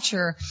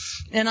watcher.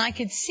 And I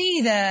could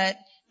see that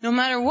no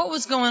matter what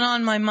was going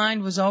on, my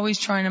mind was always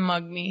trying to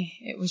mug me.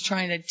 It was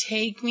trying to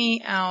take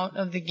me out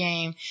of the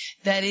game.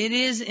 That it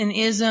is an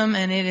ism,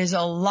 and it is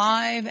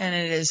alive, and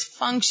it is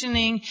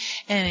functioning,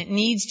 and it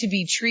needs to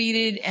be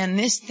treated. And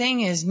this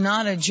thing is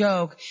not a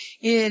joke.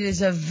 It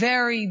is a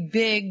very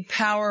big,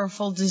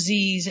 powerful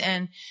disease.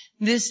 And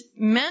this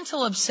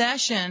mental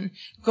obsession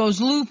goes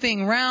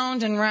looping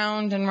round and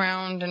round and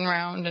round and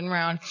round and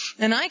round.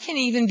 And I can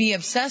even be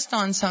obsessed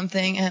on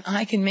something, and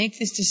I can make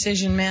this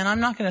decision, man, I'm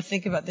not going to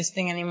think about this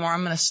thing anymore.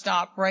 I'm going to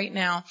stop right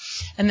now.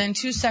 And then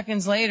 2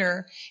 seconds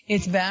later,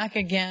 it's back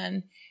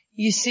again.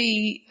 You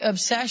see,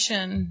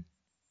 obsession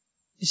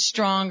is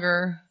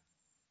stronger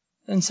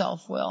than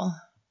self-will.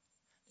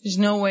 There's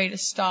no way to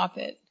stop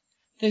it.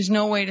 There's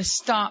no way to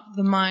stop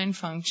the mind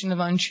function of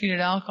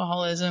untreated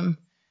alcoholism.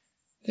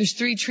 There's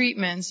 3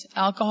 treatments: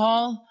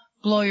 alcohol,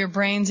 blow your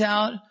brains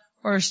out,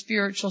 or a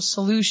spiritual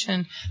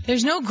solution.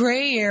 There's no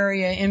gray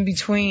area in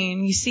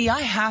between. You see,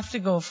 I have to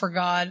go for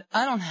God.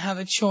 I don't have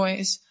a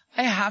choice.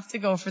 I have to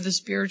go for the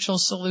spiritual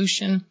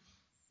solution.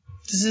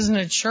 This isn't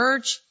a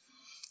church.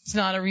 It's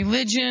not a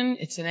religion.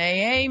 It's an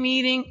AA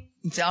meeting.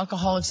 It's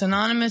Alcoholics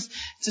Anonymous.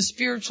 It's a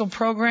spiritual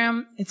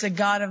program. It's a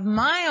God of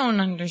my own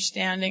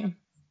understanding.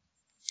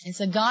 It's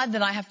a God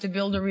that I have to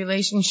build a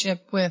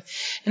relationship with.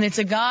 And it's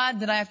a God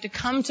that I have to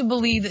come to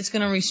believe that's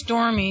going to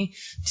restore me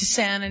to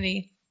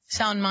sanity,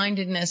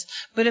 sound-mindedness.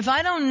 But if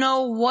I don't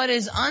know what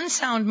is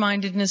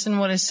unsound-mindedness and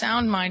what is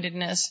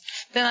sound-mindedness,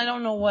 then I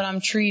don't know what I'm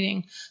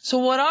treating. So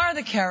what are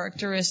the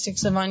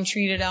characteristics of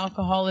untreated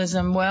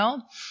alcoholism?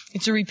 Well,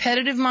 it's a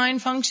repetitive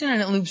mind function,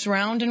 and it loops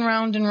round and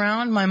round and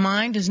round. My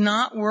mind does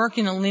not work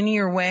in a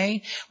linear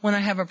way. When I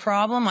have a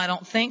problem, I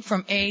don't think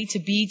from A to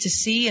B to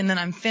C, and then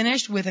I'm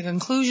finished with a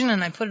conclusion,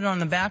 and I put it on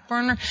the back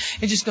burner.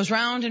 It just goes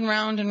round and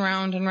round and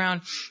round and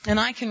round. And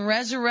I can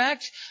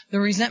resurrect the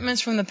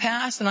resentments from the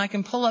past, and I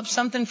can pull up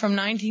something from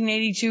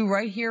 1982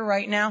 right here,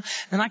 right now,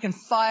 and I can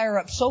fire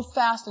up so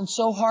fast and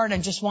so hard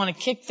and just want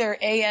to kick their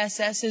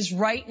ASSs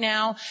right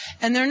now,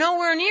 and they're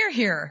nowhere near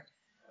here.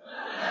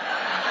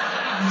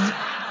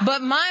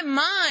 But my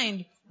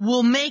mind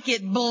will make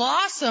it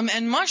blossom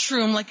and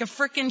mushroom like a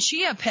frickin'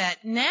 chia pet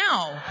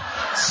now.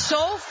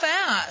 So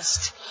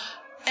fast.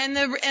 And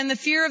the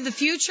fear of the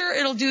future,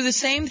 it'll do the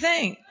same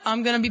thing.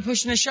 I'm going to be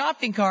pushing a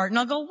shopping cart, and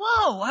I'll go,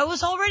 whoa, I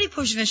was already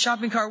pushing a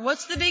shopping cart.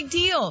 What's the big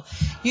deal?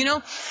 You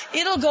know,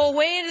 it'll go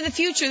way into the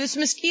future. This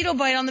mosquito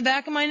bite on the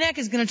back of my neck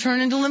is going to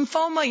turn into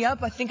lymphoma.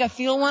 Yep, I think I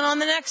feel one on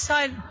the next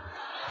side.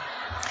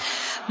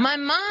 My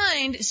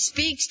mind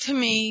speaks to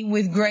me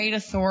with great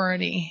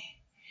authority.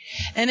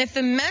 And if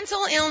the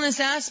mental illness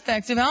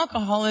aspect of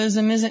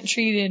alcoholism isn't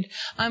treated,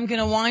 I'm going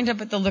to wind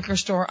up at the liquor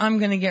store. I'm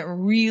going to get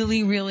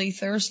really, really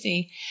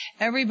thirsty.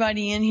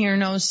 Everybody in here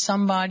knows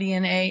somebody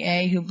in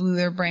AA who blew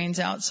their brains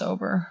out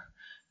sober,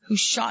 who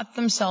shot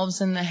themselves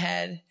in the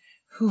head,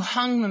 who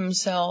hung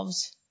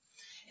themselves.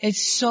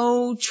 It's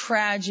so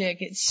tragic.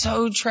 It's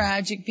so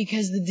tragic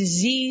because the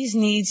disease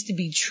needs to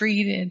be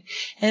treated.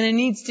 And it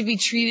needs to be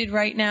treated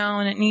right now,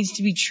 and it needs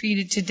to be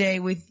treated today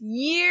with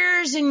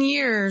years and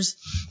years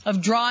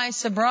of dry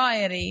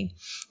sobriety,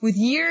 with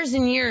years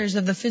and years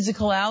of the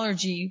physical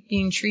allergy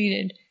being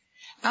treated.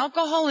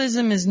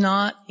 Alcoholism is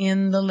not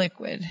in the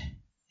liquid.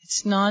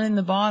 It's not in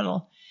the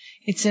bottle.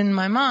 It's in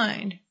my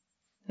mind.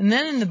 And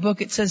then in the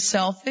book it says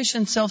selfish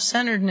and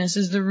self-centeredness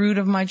is the root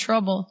of my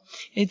trouble.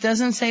 It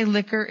doesn't say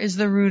liquor is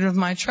the root of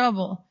my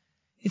trouble.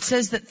 It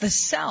says that the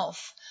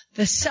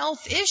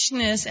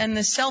selfishness and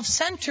the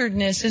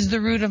self-centeredness is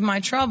the root of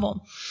my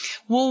trouble.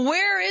 Well,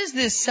 where is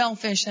this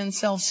selfish and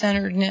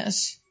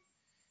self-centeredness?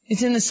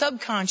 It's in the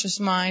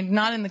subconscious mind,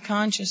 not in the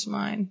conscious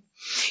mind.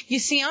 You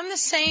see, I'm the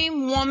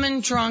same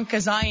woman drunk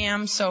as I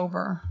am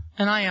sober,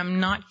 and I am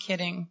not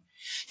kidding.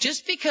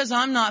 Just because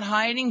I'm not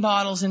hiding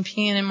bottles and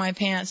peeing in my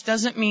pants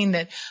doesn't mean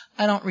that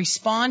I don't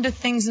respond to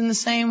things in the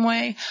same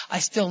way. I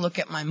still look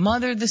at my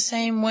mother the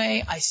same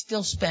way. I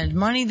still spend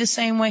money the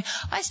same way.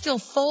 I still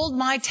fold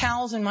my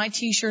towels and my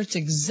t-shirts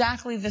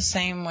exactly the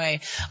same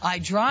way. I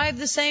drive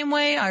the same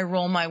way. I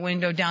roll my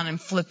window down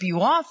and flip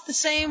you off the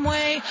same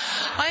way.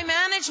 I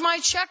manage my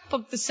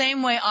checkbook the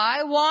same way.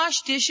 I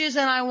wash dishes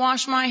and I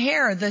wash my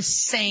hair the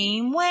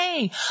same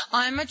way.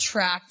 I'm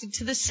attracted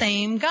to the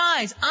same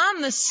guys.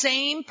 I'm the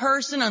same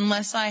person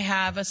unless I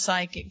have a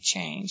psychic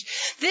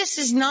change. This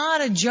is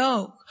not a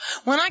joke.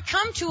 When I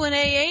come to an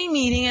AA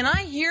meeting and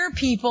I hear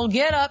people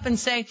get up and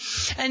say,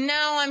 and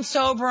now I'm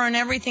sober and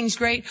everything's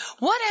great,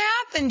 what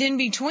happened in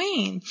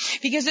between?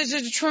 Because there's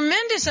a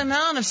tremendous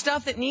amount of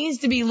stuff that needs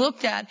to be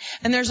looked at,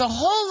 and there's a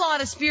whole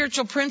lot of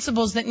spiritual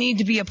principles that need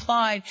to be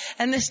applied,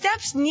 and the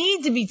steps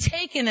need to be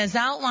taken as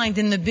outlined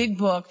in the big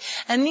book,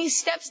 and these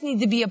steps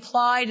need to be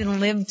applied and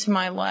lived to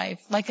my life,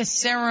 like a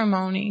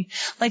ceremony,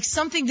 like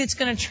something that's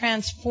going to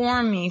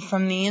transform me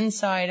from the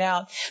inside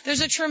out. There's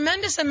a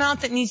tremendous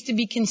amount that needs to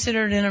be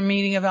considered in a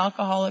meeting of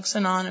Alcoholics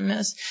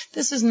Anonymous.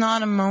 This is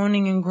not a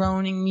moaning and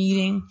groaning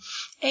meeting.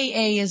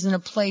 AA isn't a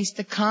place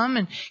to come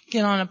and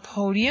get on a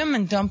podium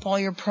and dump all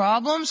your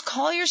problems.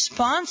 Call your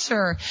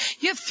sponsor.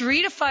 You have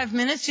 3 to 5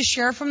 minutes to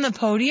share from the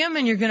podium,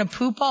 and you're going to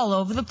poop all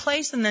over the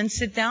place and then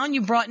sit down.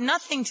 You brought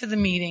nothing to the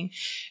meeting.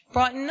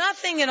 Brought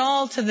nothing at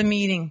all to the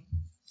meeting.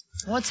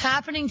 What's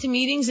happening to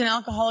meetings in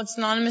Alcoholics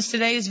Anonymous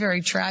today is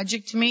very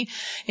tragic to me.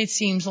 It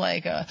seems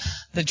like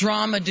the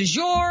drama du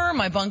jour,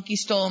 my bunkie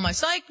stole my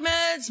psych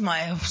meds,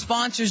 my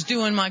sponsor's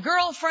doing my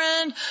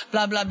girlfriend,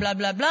 blah, blah, blah,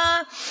 blah,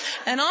 blah.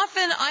 And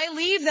often I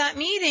leave that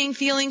meeting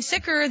feeling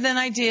sicker than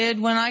I did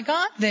when I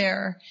got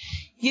there.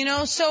 You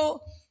know,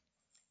 so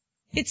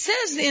it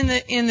says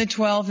in the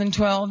 12 and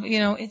 12, you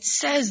know, it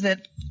says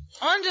that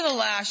under the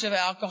lash of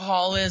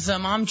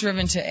alcoholism, I'm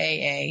driven to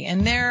AA,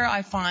 and there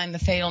I find the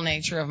fatal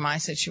nature of my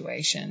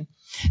situation.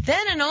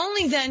 Then and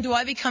only then do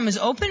I become as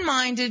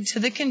open-minded to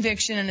the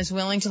conviction and as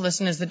willing to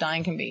listen as the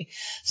dying can be.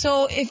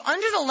 So if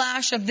under the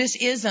lash of this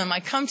ism, I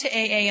come to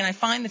AA and I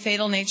find the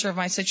fatal nature of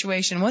my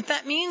situation, what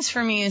that means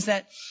for me is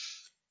that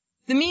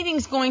the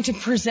meeting's going to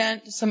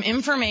present some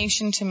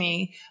information to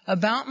me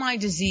about my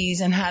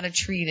disease and how to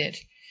treat it.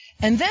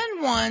 And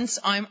then once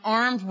I'm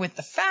armed with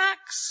the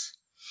facts,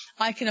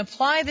 I can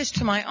apply this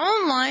to my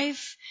own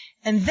life,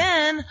 and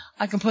then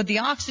I can put the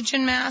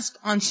oxygen mask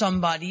on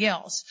somebody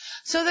else.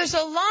 So there's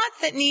a lot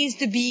that needs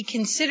to be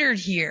considered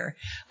here.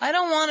 I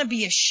don't want to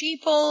be a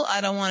sheeple.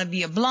 I don't want to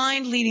be a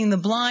blind leading the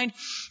blind.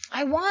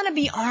 I want to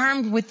be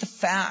armed with the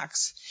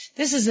facts.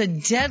 This is a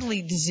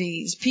deadly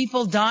disease.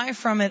 People die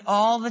from it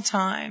all the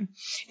time.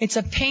 It's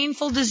a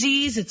painful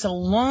disease. It's a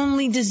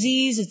lonely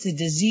disease. It's a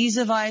disease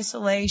of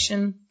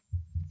isolation.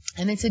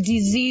 And it's a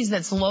disease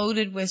that's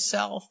loaded with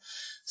self.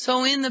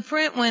 So in the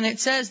print, when it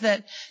says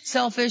that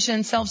selfish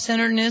and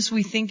self-centeredness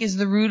we think is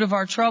the root of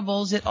our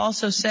troubles, it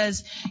also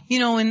says,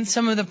 in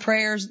some of the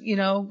prayers,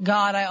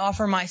 God, I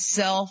offer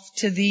myself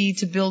to thee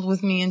to build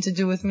with me and to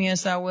do with me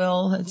as thou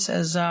will. It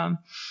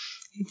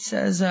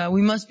says,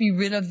 we must be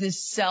rid of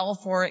this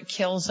self or it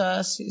kills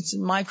us. It's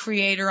my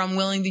creator. I'm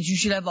willing that you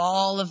should have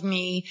all of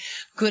me,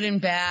 good and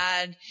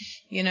bad.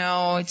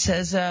 It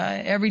says,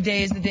 every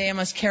day is the day I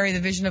must carry the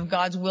vision of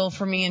God's will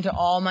for me into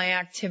all my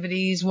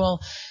activities.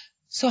 Well,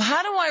 so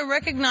how do I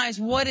recognize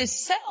what is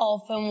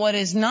self and what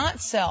is not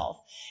self?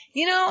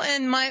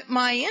 And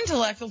my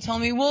intellect will tell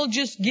me, well,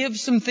 just give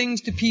some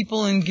things to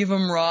people and give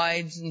them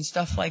rides and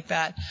stuff like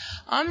that.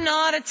 I'm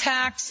not a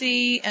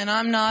taxi, and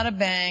I'm not a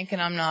bank,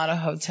 and I'm not a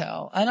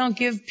hotel. I don't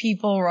give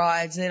people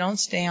rides. They don't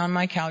stay on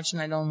my couch,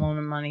 and I don't loan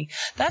them money.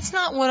 That's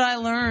not what I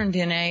learned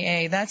in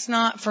AA. That's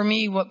not, for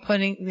me, what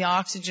putting the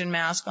oxygen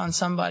mask on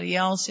somebody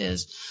else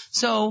is.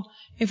 So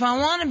if I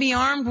want to be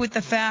armed with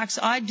the facts,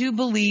 I do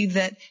believe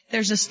that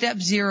there's a step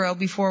 0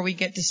 before we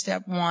get to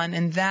step 1,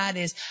 and that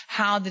is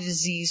how the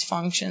disease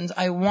functions.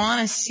 I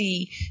want to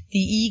see the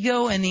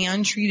ego and the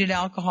untreated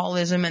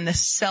alcoholism and the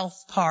self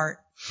part.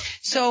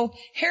 So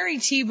Harry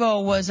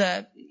Tiebout was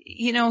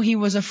he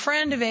was a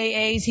friend of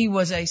AA's. He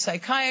was a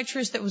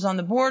psychiatrist that was on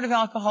the board of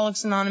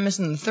Alcoholics Anonymous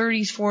in the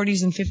 30s,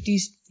 40s, and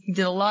 50s. He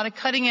did a lot of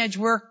cutting edge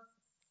work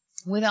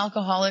with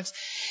alcoholics,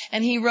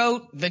 and he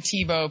wrote the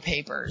Tiebout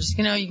Papers.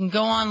 You can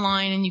go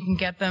online and you can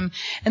get them.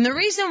 And the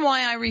reason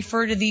why I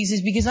refer to these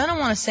is because I don't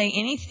want to say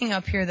anything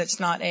up here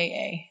that's not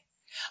AA.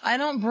 I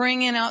don't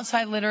bring in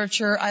outside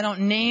literature. I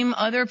don't name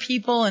other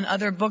people and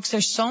other books.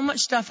 There's so much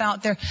stuff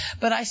out there.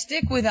 But I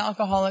stick with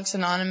Alcoholics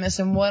Anonymous,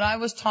 and what I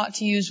was taught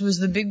to use was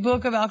the big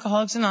book of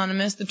Alcoholics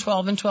Anonymous, the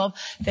 12 and 12,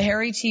 the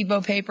Harry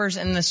Tiebout Papers,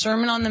 and the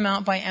Sermon on the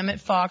Mount by Emmett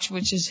Fox,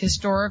 which is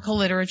historical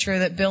literature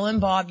that Bill and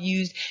Bob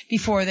used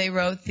before they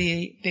wrote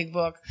the big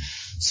book.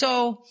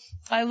 So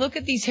I look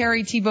at these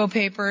Harry Tiebout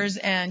Papers,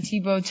 and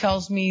Tiebout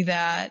tells me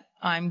that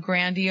I'm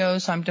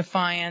grandiose, I'm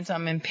defiant,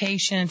 I'm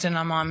impatient, and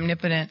I'm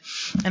omnipotent.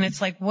 And it's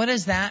like, what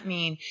does that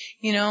mean?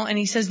 And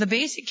he says the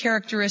basic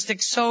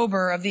characteristic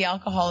sober of the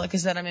alcoholic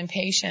is that I'm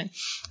impatient,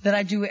 that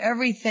I do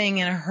everything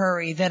in a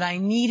hurry, that I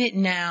need it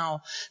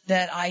now,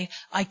 that I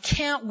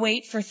can't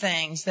wait for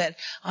things, that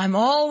I'm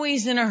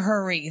always in a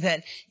hurry,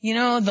 that,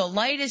 the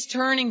light is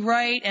turning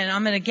right and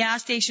I'm at a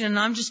gas station and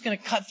I'm just going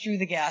to cut through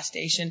the gas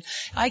station.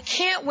 I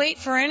can't wait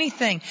for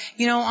anything.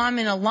 I'm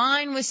in a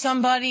line with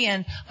somebody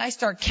and I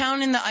start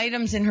counting the items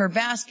in her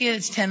basket.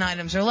 It's 10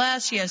 items or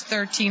less. She has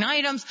 13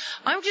 items.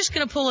 I'm just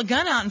going to pull a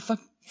gun out and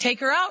take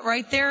her out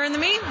right there in the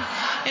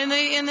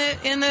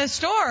in the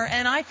store.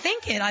 And I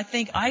think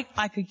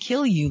I could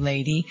kill you,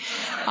 lady.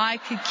 I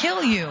could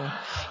kill you.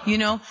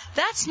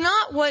 That's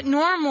not what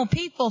normal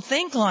people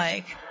think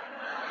like.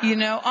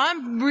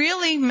 I'm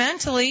really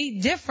mentally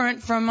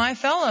different from my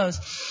fellows.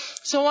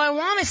 So I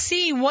want to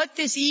see what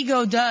this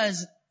ego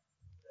does.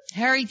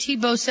 Harry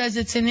Tiebout says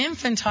it's an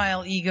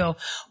infantile ego.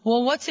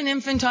 Well, what's an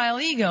infantile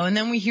ego? And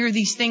then we hear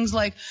these things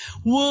like,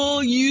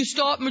 well, you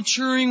stopped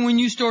maturing when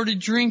you started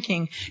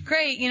drinking.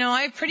 Great.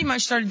 I pretty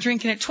much started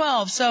drinking at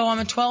 12. So I'm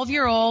a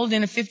 12-year-old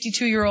in a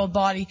 52-year-old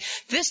body.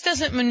 This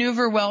doesn't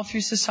maneuver well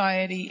through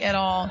society at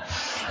all.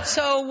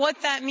 So what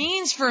that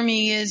means for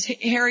me is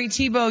Harry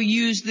Tiebout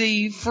used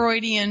the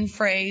Freudian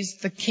phrase,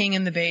 the king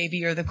and the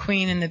baby, or the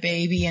queen and the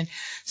baby. And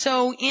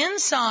so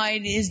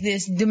inside is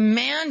this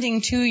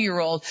demanding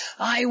 2-year-old.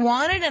 I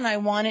want it and I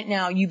want it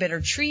now. You better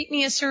treat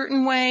me a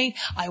certain way.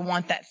 I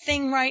want that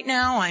thing right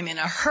now. I'm in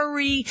a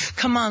hurry.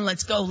 Come on,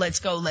 let's go, let's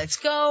go, let's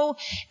go.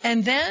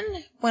 And then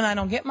when I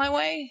don't get my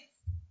way,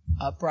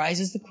 up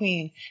rises the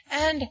queen.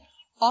 And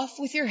off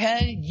with your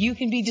head. You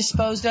can be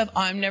disposed of.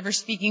 I'm never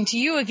speaking to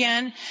you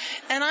again.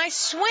 And I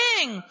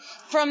swing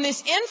from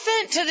this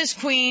infant to this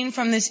queen,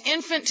 from this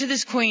infant to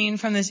this queen,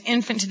 from this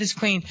infant to this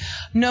queen.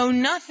 Know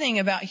nothing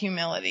about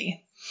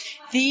humility.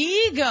 The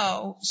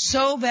ego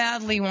so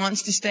badly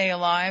wants to stay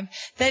alive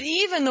that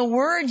even the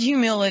word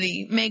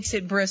humility makes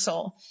it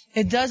bristle.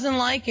 It doesn't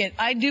like it.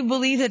 I do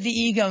believe that the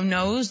ego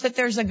knows that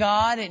there's a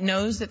God. It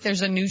knows that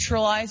there's a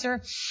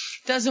neutralizer.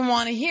 Doesn't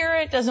want to hear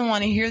it. Doesn't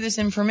want to hear this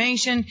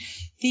information.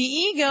 The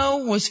ego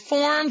was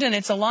formed and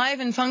it's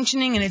alive and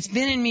functioning and it's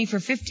been in me for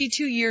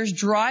 52 years,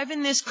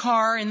 driving this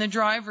car in the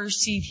driver's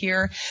seat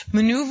here,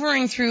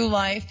 maneuvering through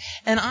life,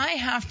 and I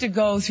have to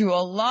go through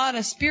a lot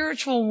of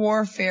spiritual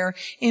warfare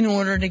in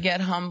order to get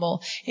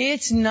humble.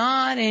 It's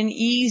not an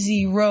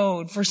easy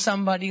road for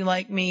somebody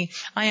like me.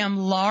 I am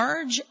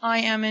large, I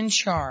am in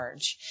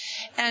charge.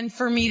 And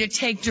for me to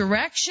take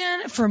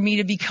direction, for me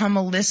to become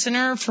a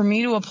listener, for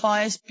me to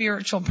apply a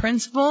spiritual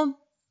principle,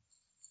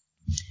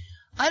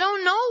 I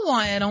don't know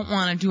why I don't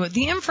want to do it.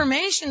 The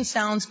information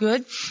sounds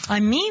good.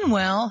 I mean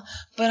well,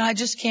 but I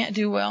just can't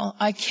do well.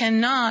 I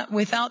cannot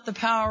without the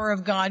power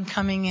of God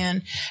coming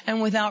in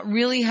and without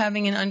really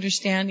having an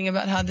understanding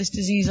about how this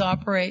disease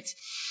operates.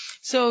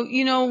 So,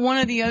 one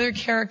of the other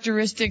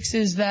characteristics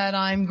is that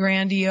I'm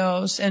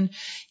grandiose. And,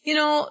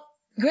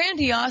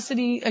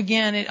 grandiosity,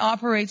 again, it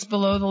operates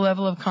below the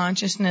level of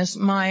consciousness.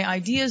 My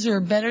ideas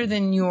are better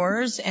than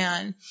yours,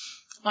 and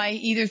I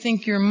either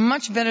think you're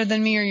much better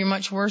than me or you're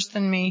much worse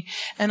than me.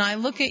 And I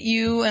look at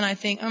you and I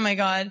think, oh my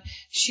God,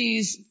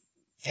 she's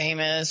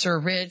famous or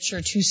rich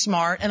or too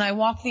smart. And I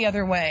walk the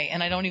other way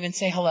and I don't even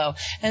say hello.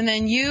 And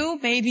then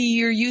maybe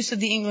your use of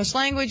the English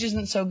language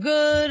isn't so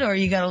good, or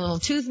you got a little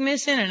tooth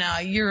missing and now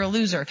you're a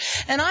loser.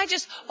 And I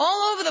just,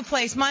 all over the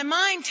place, my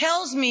mind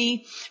tells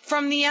me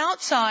from the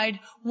outside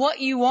what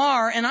you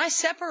are, and I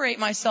separate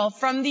myself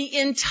from the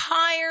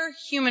entire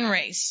human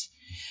race.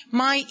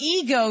 My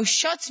ego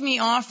shuts me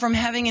off from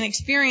having an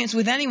experience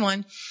with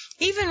anyone,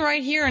 even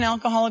right here in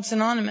Alcoholics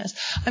Anonymous.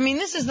 I mean,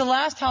 this is the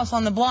last house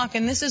on the block,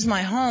 and this is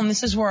my home.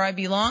 This is where I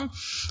belong.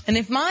 And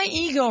if my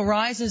ego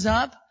rises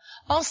up,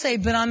 I'll say,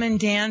 but I'm in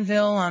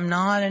Danville. I'm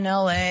not in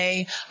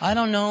L.A. I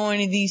don't know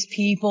any of these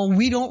people.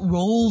 We don't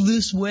roll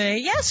this way.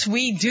 Yes,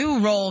 we do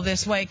roll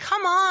this way.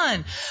 Come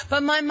on.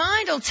 But my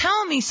mind will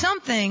tell me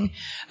something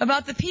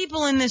about the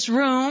people in this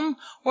room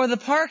or the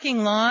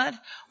parking lot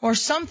or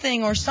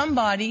something or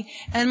somebody,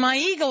 and my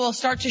ego will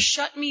start to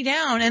shut me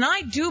down. And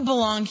I do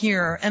belong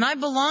here. And I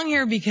belong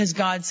here because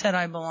God said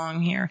I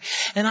belong here.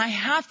 And I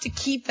have to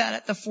keep that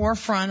at the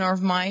forefront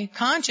of my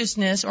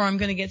consciousness, or I'm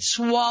going to get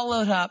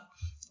swallowed up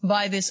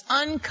by this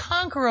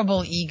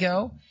unconquerable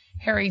ego.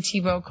 Harry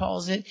Tiebout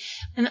calls it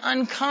an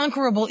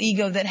unconquerable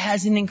ego that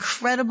has an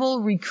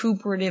incredible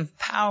recuperative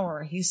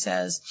power, he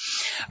says.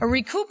 A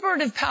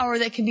recuperative power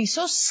that can be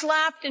so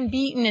slapped and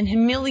beaten and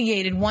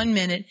humiliated 1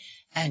 minute,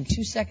 and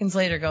 2 seconds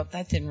later go,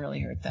 that didn't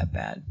really hurt that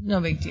bad. No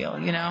big deal,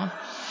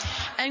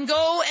 And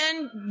go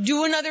and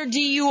do another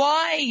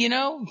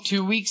DUI,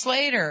 2 weeks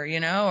later,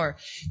 or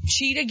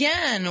cheat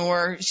again,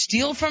 or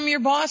steal from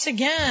your boss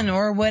again,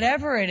 or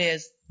whatever it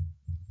is.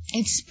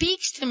 It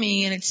speaks to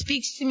me, and it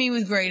speaks to me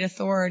with great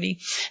authority,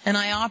 and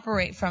I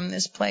operate from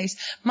this place.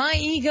 My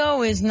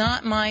ego is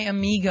not my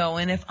amigo,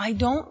 and if I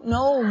don't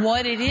know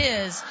what it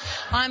is,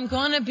 I'm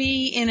going to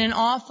be in an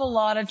awful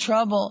lot of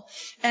trouble.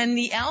 And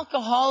the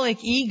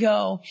alcoholic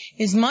ego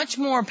is much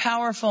more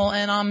powerful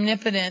and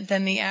omnipotent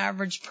than the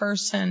average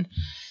person.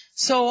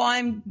 So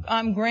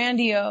I'm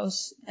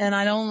grandiose, and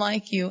I don't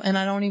like you, and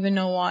I don't even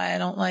know why I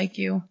don't like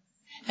you.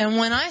 And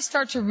when I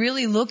start to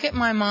really look at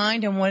my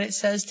mind and what it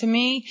says to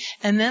me,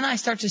 and then I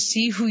start to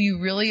see who you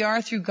really are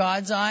through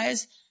God's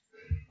eyes,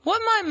 what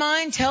my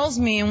mind tells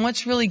me and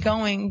what's really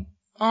going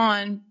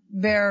on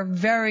bear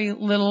very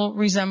little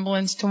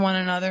resemblance to one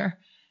another.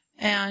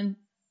 And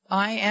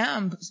I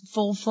am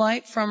full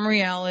flight from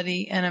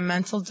reality and a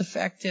mental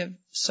defective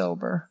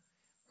sober.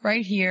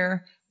 Right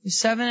here, with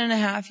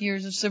 7.5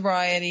 years of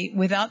sobriety,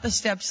 without the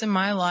steps in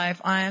my life,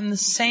 I am the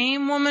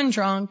same woman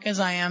drunk as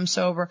I am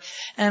sober,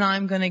 and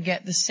I'm going to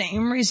get the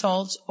same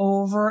results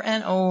over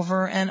and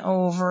over and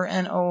over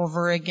and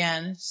over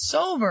again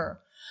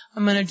sober.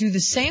 I'm going to do the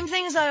same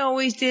things I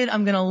always did.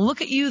 I'm going to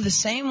look at you the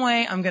same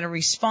way. I'm going to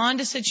respond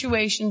to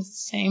situations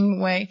the same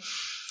way.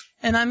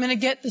 And I'm going to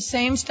get the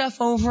same stuff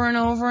over and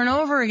over and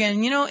over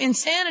again.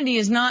 Insanity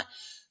is not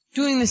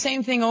doing the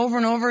same thing over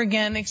and over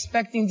again,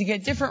 expecting to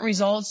get different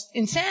results.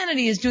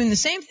 Insanity is doing the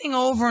same thing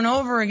over and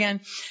over again,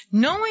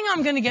 knowing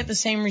I'm going to get the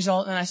same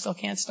result, and I still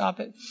can't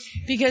stop it.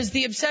 Because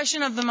the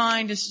obsession of the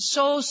mind is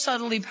so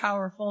subtly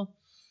powerful.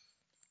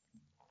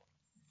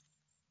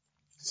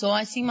 So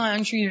I see my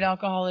untreated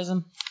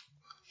alcoholism.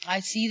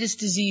 I see this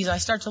disease. I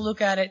start to look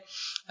at it.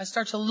 I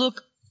start to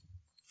look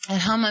at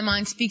how my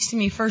mind speaks to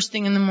me first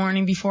thing in the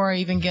morning before I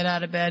even get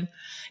out of bed.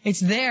 It's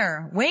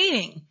there,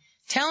 waiting,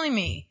 telling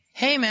me,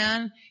 hey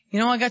man,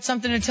 I got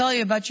something to tell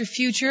you about your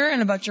future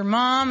and about your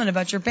mom and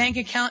about your bank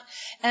account.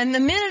 And the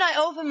minute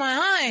I open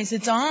my eyes,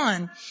 it's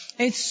on.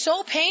 It's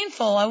so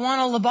painful. I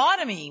want a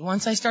lobotomy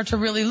once I start to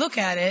really look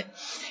at it.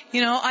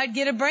 I'd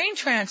get a brain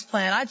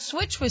transplant. I'd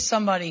switch with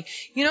somebody.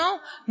 No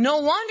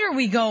wonder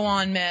we go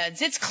on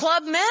meds. It's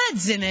club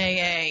meds in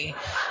AA.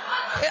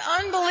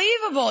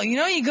 Unbelievable.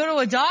 You go to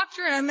a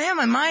doctor and, man,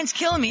 my mind's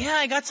killing me. Yeah,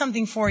 I got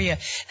something for you.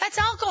 That's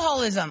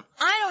alcoholism.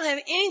 I don't have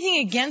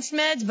anything against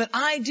meds, but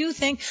I do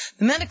think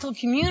the medical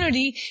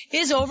community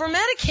is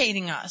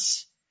over-medicating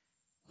us.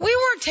 We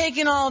weren't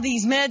taking all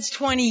these meds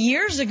 20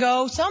 years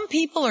ago. Some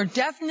people are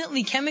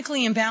definitely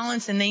chemically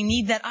imbalanced and they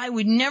need that. I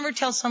would never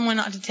tell someone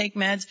not to take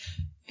meds.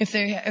 if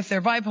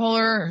they're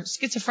bipolar or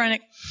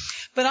schizophrenic.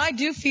 But I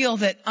do feel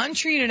that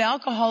untreated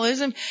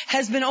alcoholism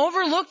has been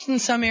overlooked in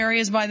some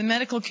areas by the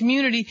medical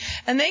community,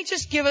 and they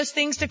just give us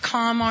things to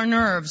calm our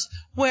nerves.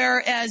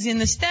 Whereas in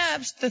the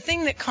steps, the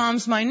thing that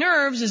calms my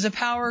nerves is a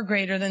power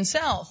greater than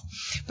self.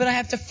 But I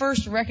have to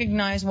first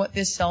recognize what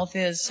this self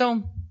is.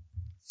 So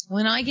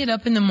when I get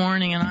up in the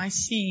morning and I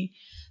see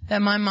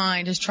that my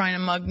mind is trying to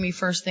mug me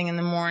first thing in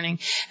the morning,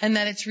 and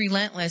that it's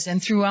relentless,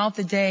 and throughout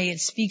the day it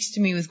speaks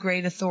to me with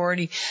great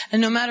authority.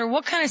 And no matter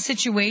what kind of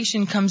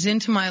situation comes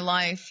into my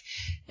life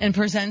and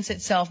presents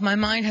itself, my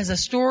mind has a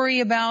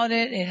story about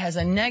it, it has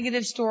a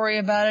negative story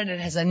about it, it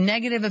has a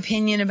negative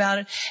opinion about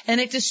it,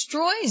 and it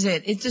destroys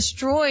it. It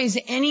destroys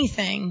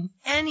anything.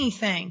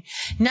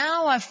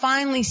 Now I've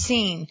finally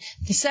seen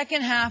the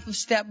second half of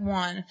step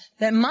 1,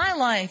 that my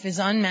life is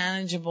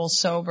unmanageable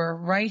sober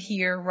right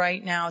here,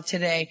 right now,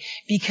 today,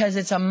 because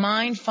it's a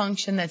mind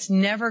function that's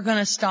never going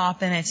to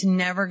stop and it's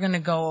never going to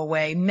go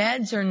away.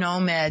 Meds or no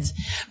meds,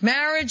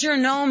 marriage or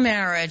no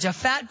marriage, a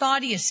fat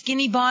body, a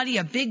skinny body,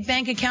 a big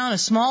bank account, a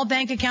small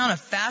bank account, a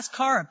fast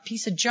car, a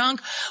piece of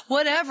junk,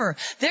 whatever.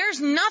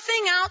 There's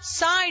nothing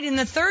outside in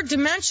the third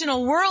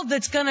dimensional world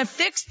that's going to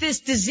fix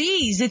this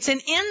disease. It's an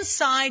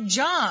inside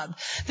job.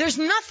 There's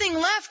nothing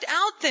left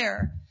out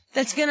there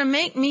that's going to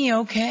make me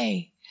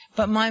okay.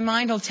 But my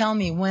mind will tell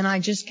me when I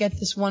just get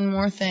this one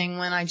more thing,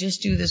 when I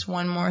just do this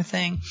one more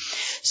thing.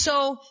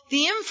 So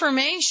the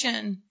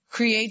information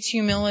creates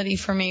humility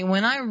for me.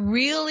 When I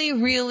really,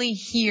 really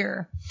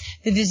hear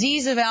the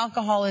disease of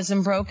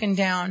alcoholism broken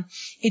down,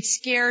 it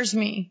scares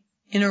me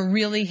in a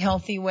really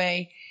healthy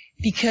way.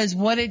 Because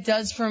what it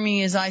does for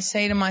me is I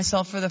say to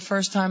myself for the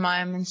first time,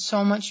 I am in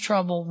so much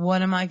trouble.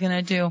 What am I going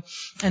to do?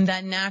 And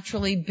that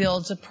naturally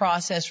builds a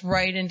process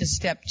right into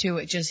step 2.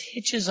 It just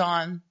hitches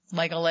on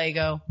like a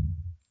Lego.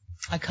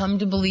 I come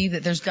to believe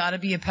that there's got to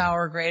be a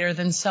power greater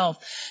than self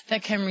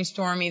that can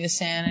restore me to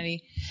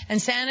sanity.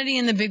 And sanity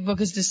in the big book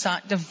is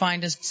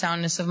defined as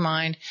soundness of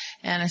mind.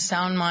 And a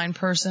sound mind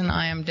person,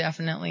 I am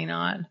definitely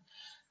not.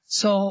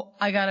 So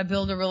I got to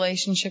build a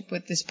relationship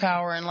with this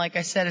power. And like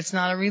I said, it's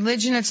not a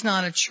religion, it's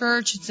not a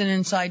church, it's an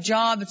inside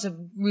job, it's a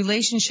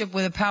relationship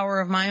with a power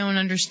of my own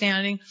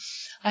understanding.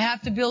 I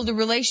have to build a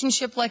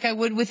relationship like I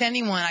would with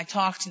anyone. I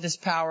talk to this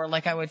power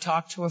like I would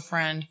talk to a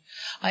friend.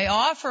 I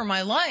offer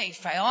my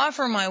life. I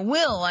offer my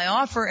will. I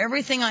offer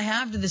everything I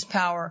have to this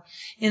power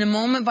in a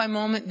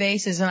moment-by-moment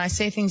basis. And I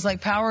say things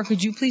like, Power,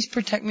 could you please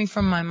protect me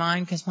from my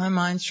mind? Because my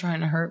mind's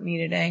trying to hurt me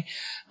today.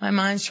 My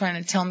mind's trying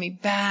to tell me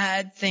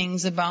bad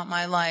things about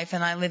my life.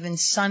 And I live in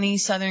sunny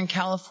Southern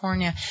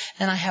California.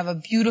 And I have a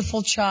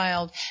beautiful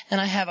child.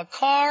 And I have a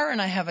car. And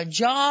I have a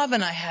job.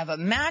 And I have a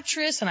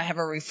mattress. And I have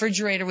a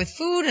refrigerator with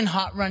food and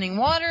hot running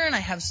water, and I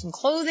have some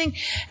clothing,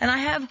 and I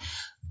have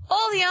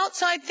all the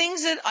outside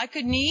things that I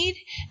could need,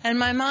 and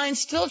my mind's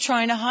still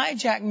trying to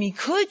hijack me.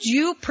 Could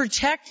you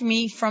protect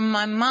me from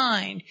my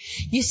mind?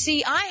 You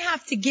see, I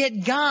have to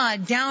get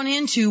God down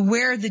into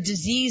where the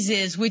disease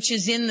is, which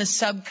is in the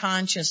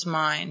subconscious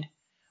mind.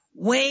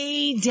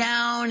 Way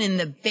down in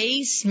the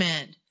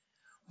basement,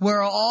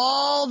 where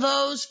all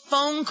those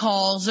phone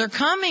calls are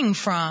coming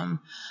from.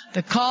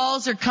 The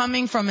calls are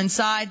coming from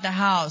inside the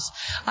house.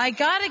 I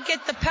gotta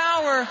get the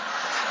power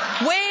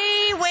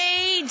way,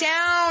 way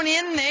down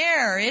in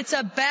there. It's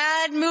a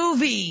bad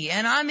movie,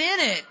 and I'm in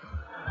it.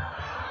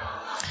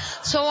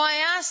 So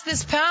I ask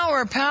this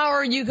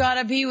power, you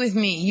gotta be with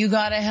me. You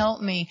gotta help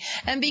me.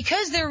 And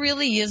because there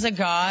really is a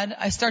God,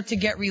 I start to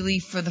get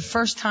relief for the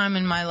first time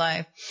in my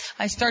life.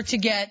 I start to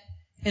get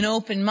an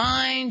open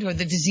mind, or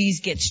the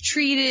disease gets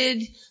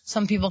treated.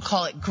 Some people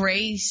call it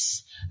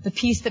grace. The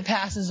peace that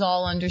passes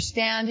all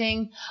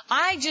understanding.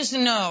 I just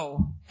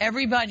know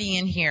everybody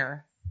in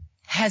here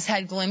has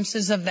had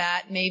glimpses of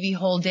that, maybe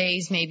whole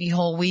days, maybe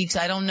whole weeks.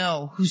 I don't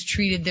know who's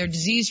treated their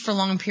disease for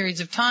long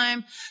periods of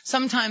time.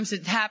 Sometimes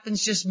it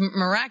happens just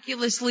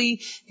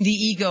miraculously. The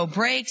ego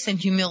breaks and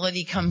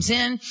humility comes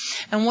in.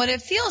 And what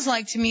it feels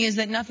like to me is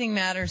that nothing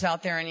matters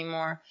out there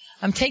anymore.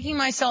 I'm taking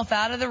myself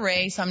out of the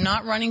race. I'm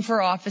not running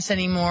for office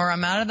anymore.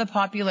 I'm out of the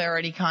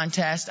popularity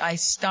contest. I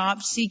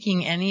stopped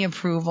seeking any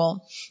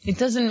approval. It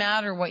doesn't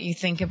matter what you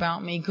think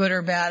about me, good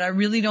or bad. I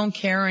really don't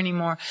care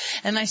anymore.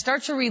 And I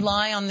start to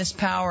rely on this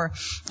power.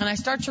 And I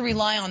start to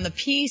rely on the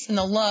peace and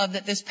the love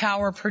that this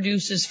power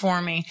produces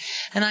for me.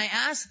 And I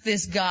ask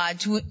this God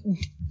to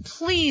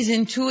please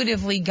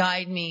intuitively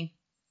guide me.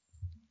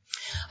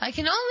 I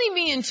can only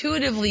be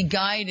intuitively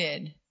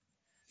guided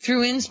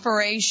through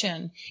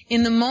inspiration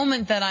in the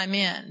moment that I'm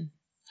in.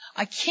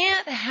 I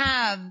can't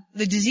have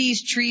the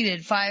disease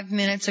treated 5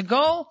 minutes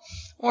ago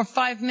or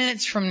 5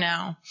 minutes from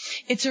now.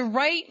 It's a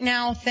right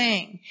now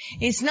thing.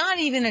 It's not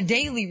even a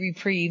daily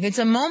reprieve. It's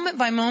a moment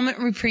by moment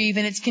reprieve,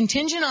 and it's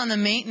contingent on the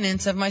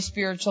maintenance of my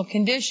spiritual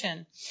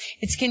condition.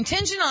 It's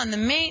contingent on the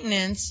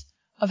maintenance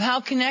of how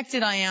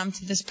connected I am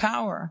to this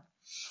power.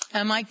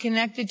 Am I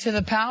connected to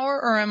the power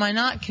or am I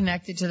not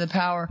connected to the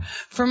power?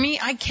 For me,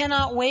 I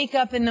cannot wake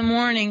up in the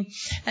morning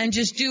and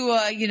just do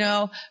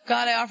God,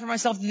 I offer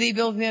myself to thee,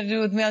 build me to do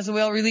with me as a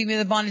will, relieve me of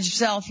the bondage of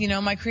self,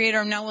 my creator,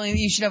 I'm not willing that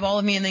you should have all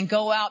of me, and then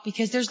go out,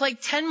 because there's like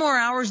 10 more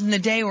hours in the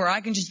day where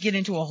I can just get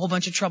into a whole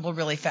bunch of trouble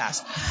really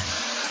fast.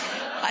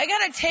 I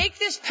gotta take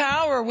this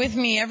power with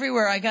me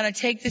everywhere. I gotta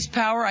take this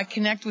power. I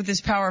connect with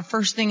this power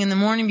first thing in the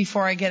morning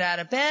before I get out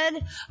of bed.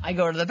 I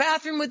go to the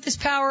bathroom with this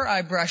power.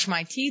 I brush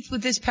my teeth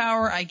with this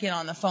power. I get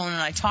on the phone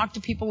and I talk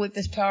to people with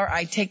this power.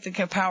 I take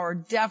the power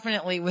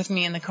definitely with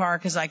me in the car,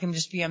 because I can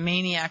just be a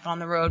maniac on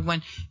the road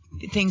when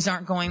things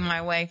aren't going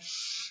my way.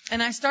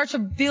 And I start to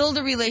build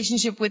a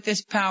relationship with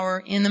this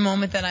power in the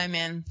moment that I'm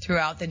in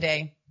throughout the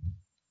day.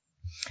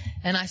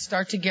 And I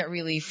start to get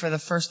relief for the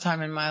first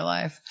time in my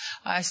life.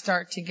 I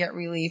start to get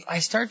relief. I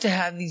start to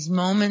have these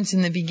moments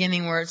in the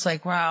beginning where it's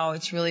like, wow,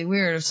 it's really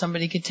weird. If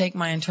somebody could take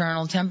my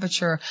internal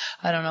temperature,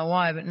 I don't know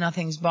why, but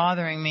nothing's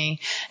bothering me.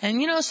 And,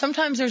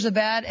 sometimes there's a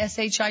bad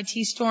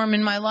SHIT storm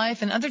in my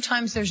life, and other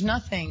times there's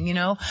nothing,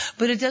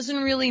 But it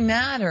doesn't really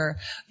matter.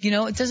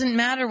 It doesn't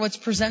matter what's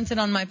presented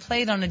on my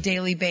plate on a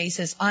daily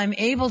basis. I'm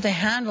able to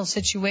handle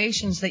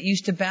situations that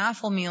used to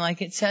baffle me,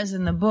 like it says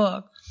in the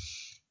book.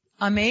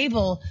 I'm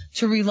able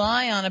to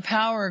rely on a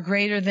power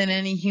greater than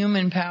any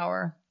human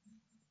power.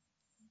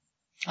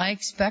 I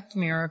expect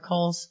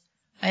miracles.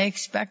 I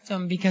expect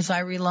them because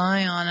I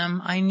rely on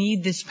them. I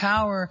need this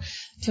power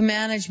to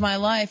manage my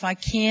life. I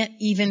can't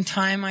even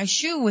tie my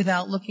shoe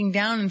without looking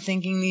down and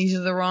thinking these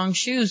are the wrong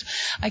shoes.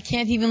 I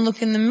can't even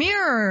look in the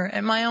mirror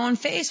at my own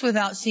face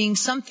without seeing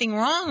something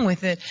wrong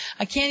with it.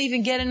 I can't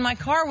even get in my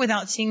car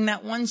without seeing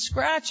that one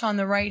scratch on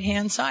the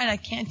right-hand side. I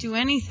can't do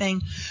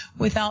anything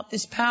without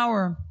this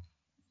power.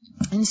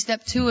 And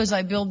step 2, as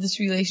I build this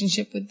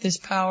relationship with this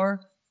power,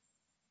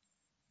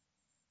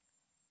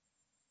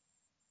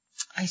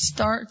 I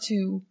start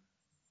to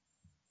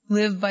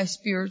live by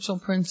spiritual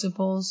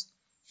principles.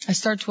 I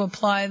start to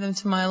apply them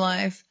to my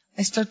life.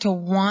 I start to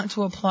want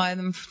to apply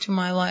them to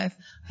my life.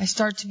 I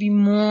start to be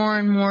more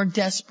and more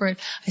desperate.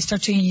 I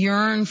start to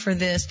yearn for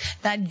this,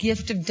 that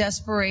gift of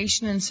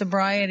desperation and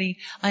sobriety.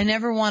 I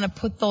never want to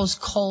put those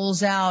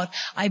coals out.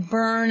 I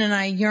burn and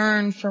I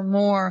yearn for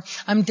more.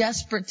 I'm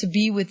desperate to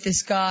be with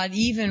this God,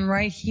 even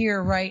right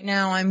here, right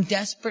now. I'm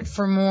desperate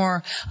for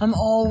more. I'm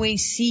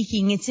always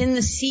seeking. It's in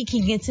the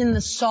seeking. It's in the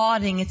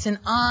sodding. It's an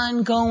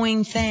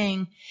ongoing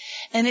thing.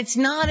 And it's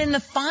not in the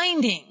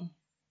finding.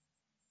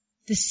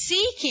 The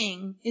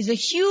seeking is a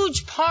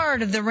huge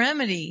part of the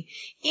remedy.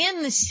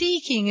 In the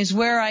seeking is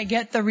where I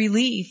get the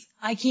relief.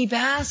 I keep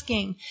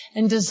asking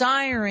and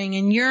desiring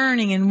and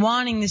yearning and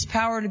wanting this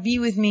power to be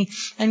with me,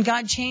 and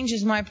God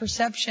changes my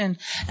perception.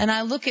 And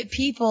I look at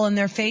people and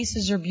their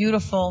faces are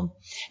beautiful,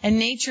 and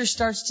nature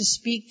starts to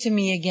speak to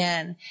me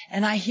again,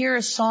 and I hear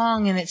a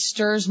song and it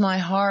stirs my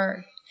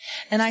heart.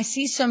 And I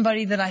see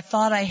somebody that I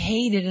thought I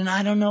hated, and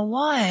I don't know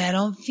why. I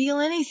don't feel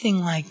anything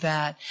like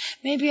that.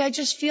 Maybe I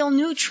just feel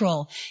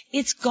neutral.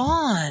 It's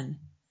gone.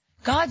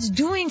 God's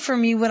doing for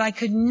me what I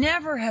could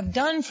never have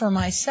done for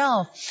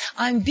myself.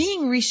 I'm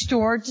being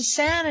restored to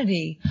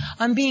sanity.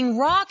 I'm being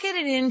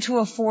rocketed into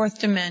a 4th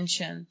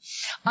dimension.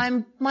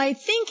 My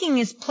thinking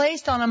is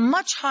placed on a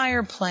much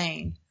higher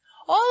plane.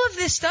 All of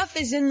this stuff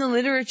is in the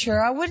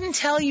literature. I wouldn't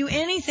tell you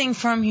anything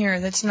from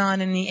here that's not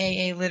in the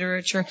AA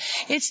literature.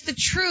 It's the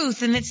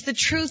truth, and it's the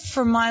truth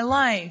for my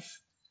life.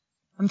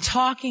 I'm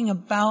talking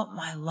about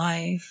my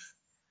life.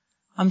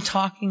 I'm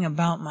talking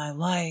about my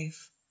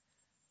life.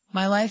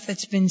 My life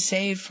that's been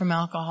saved from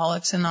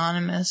Alcoholics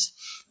Anonymous,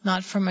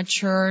 not from a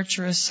church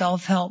or a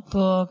self-help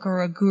book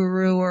or a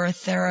guru or a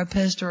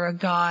therapist or a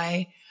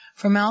guy.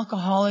 From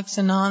Alcoholics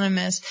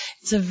Anonymous.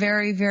 It's a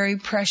very, very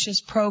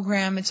precious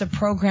program. It's a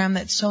program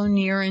that's so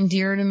near and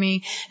dear to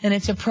me. And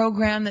it's a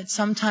program that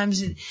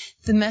sometimes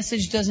the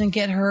message doesn't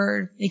get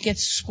heard. It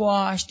gets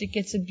squashed. It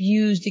gets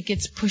abused. It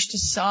gets pushed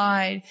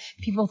aside.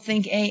 People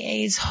think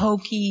AA is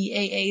hokey.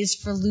 AA is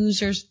for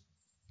losers.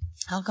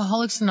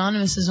 Alcoholics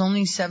Anonymous is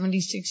only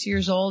 76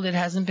 years old. It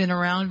hasn't been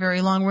around very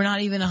long. We're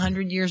not even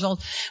 100 years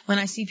old. When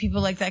I see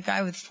people like that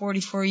guy with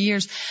 44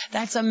 years,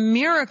 that's a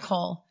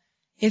miracle.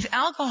 If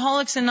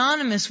Alcoholics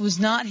Anonymous was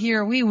not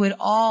here, we would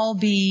all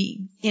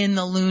be in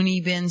the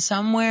loony bin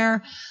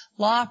somewhere,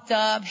 locked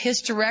up,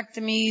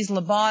 hysterectomies,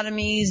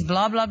 lobotomies,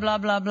 blah, blah, blah,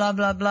 blah, blah,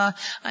 blah, blah.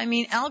 I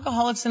mean,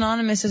 Alcoholics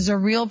Anonymous is a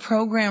real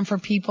program for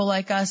people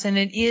like us, and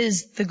it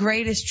is the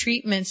greatest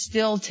treatment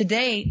still to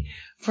date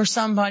for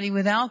somebody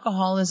with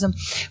alcoholism.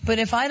 But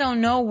if I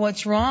don't know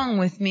what's wrong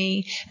with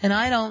me and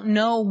I don't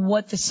know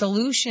what the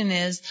solution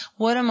is,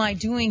 what am I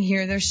doing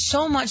here? There's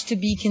so much to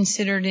be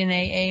considered in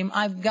AA.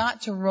 I've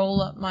got to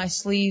roll up my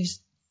sleeves.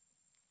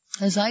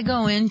 As I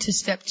go into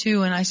step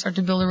 2 and I start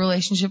to build a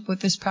relationship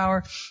with this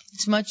power,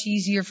 it's much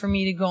easier for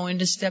me to go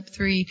into step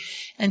 3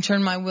 and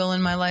turn my will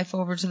and my life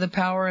over to the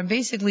power. And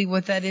basically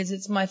what that is,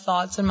 it's my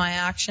thoughts and my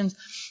actions.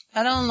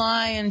 I don't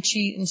lie and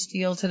cheat and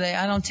steal today.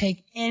 I don't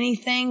take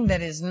anything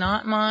that is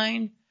not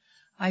mine.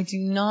 I do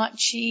not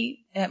cheat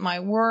at my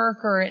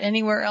work or at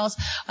anywhere else.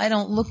 I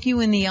don't look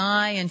you in the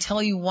eye and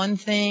tell you one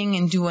thing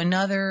and do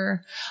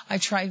another. I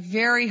try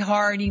very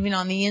hard, even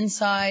on the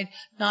inside,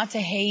 not to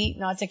hate,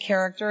 not to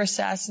character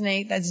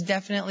assassinate. That's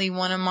definitely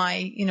one of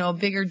my,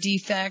 bigger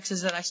defects,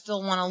 is that I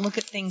still want to look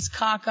at things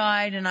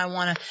cockeyed and I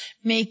want to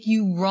make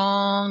you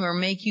wrong or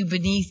make you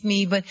beneath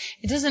me. But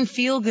it doesn't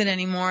feel good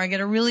anymore. I get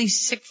a really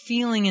sick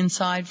feeling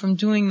inside from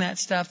doing that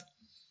stuff.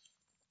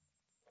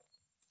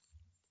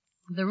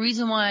 The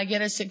reason why I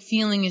get a sick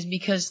feeling is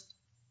because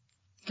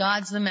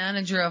God's the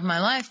manager of my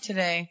life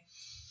today.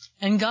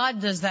 And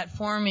God does that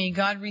for me.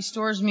 God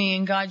restores me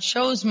and God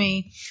shows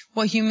me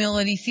what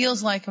humility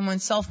feels like. And when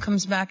self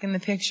comes back in the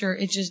picture,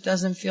 it just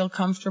doesn't feel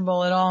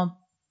comfortable at all.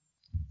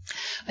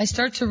 I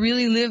start to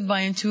really live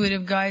by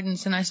intuitive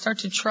guidance and I start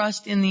to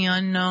trust in the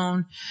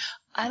unknown.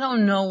 I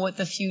don't know what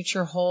the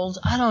future holds.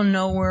 I don't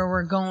know where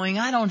we're going.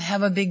 I don't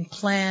have a big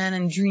plan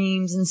and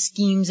dreams and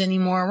schemes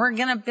anymore. We're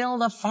going to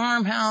build a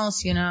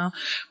farmhouse,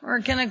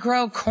 We're going to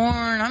grow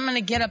corn. I'm going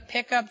to get a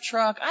pickup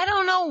truck. I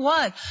don't know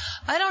what.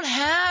 I don't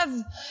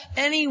have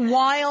any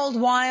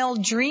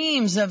wild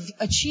dreams of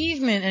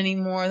achievement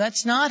anymore.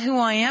 That's not who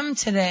I am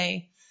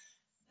today.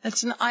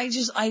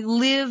 I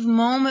live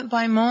moment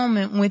by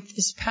moment with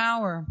this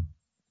power.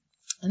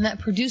 And that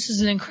produces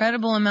an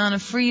incredible amount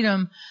of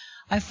freedom.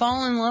 I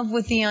fall in love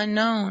with the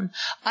unknown.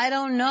 I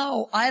don't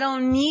know. I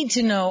don't need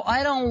to know.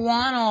 I don't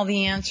want all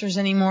the answers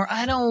anymore.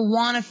 I don't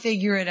want to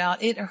figure it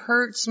out. It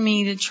hurts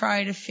me to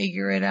try to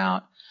figure it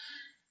out.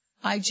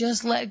 I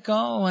just let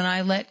go and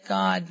I let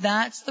God.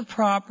 That's the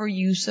proper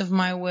use of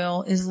my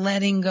will, is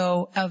letting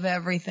go of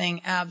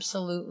everything,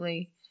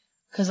 absolutely.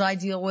 Because I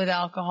deal with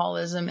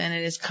alcoholism and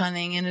it is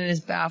cunning and it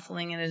is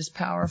baffling and it is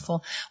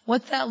powerful.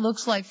 What that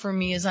looks like for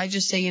me is I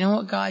just say, you know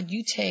what, God,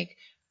 you take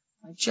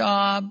my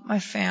job, my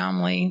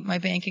family, my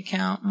bank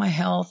account, my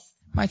health,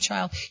 my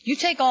child. You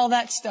take all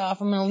that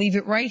stuff. I'm going to leave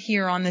it right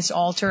here on this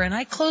altar. And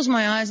I close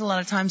my eyes a lot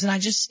of times and I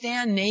just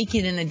stand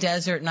naked in the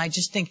desert and I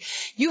just think,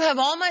 you have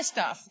all my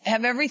stuff,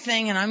 have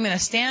everything, and I'm going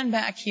to stand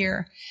back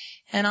here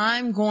and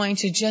I'm going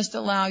to just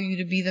allow you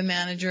to be the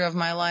manager of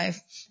my life.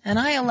 And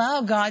I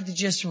allow God to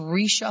just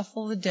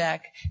reshuffle the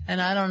deck,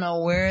 and I don't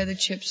know where the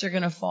chips are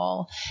going to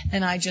fall.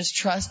 And I just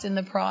trust in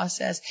the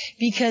process.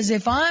 Because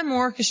if I'm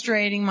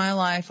orchestrating my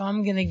life,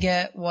 I'm going to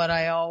get what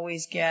I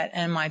always get,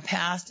 and my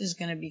past is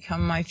going to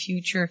become my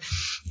future.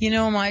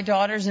 My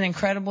daughter's an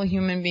incredible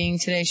human being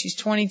today. She's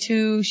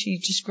 22. She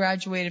just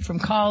graduated from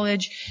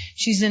college.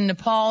 She's in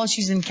Nepal.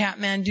 She's in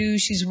Kathmandu.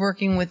 She's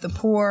working with the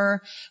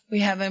poor. We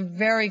have a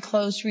very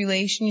close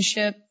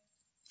relationship.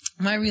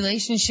 My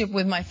relationship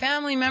with my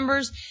family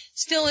members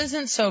still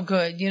isn't so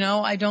good.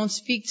 I don't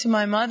speak to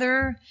my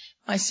mother.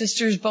 My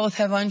sisters both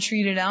have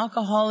untreated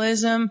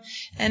alcoholism.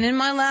 And in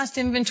my last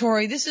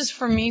inventory, this is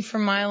for me, for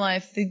my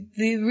life,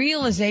 the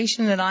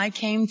realization that I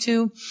came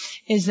to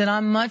is that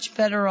I'm much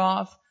better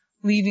off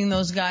leaving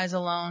those guys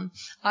alone.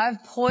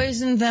 I've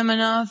poisoned them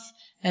enough.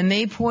 And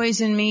they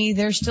poison me.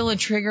 They're still a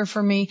trigger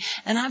for me.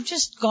 And I've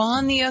just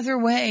gone the other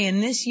way.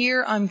 And this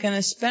year I'm going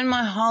to spend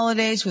my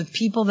holidays with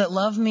people that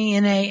love me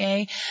in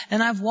AA.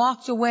 And I've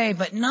walked away,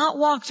 but not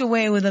walked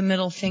away with a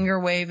middle finger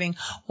waving.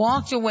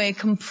 Walked away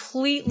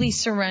completely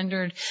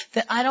surrendered,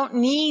 that I don't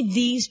need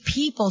these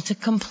people to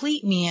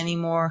complete me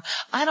anymore.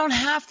 I don't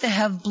have to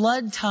have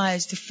blood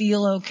ties to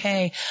feel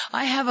okay.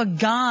 I have a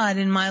God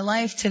in my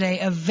life today,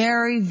 a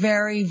very,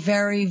 very,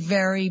 very,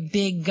 very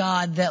big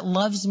God that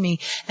loves me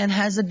and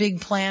has a big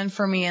plan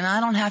for me, and I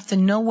don't have to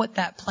know what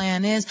that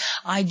plan is.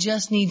 I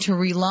just need to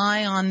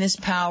rely on this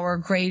power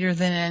greater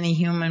than any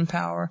human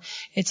power.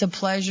 It's a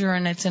pleasure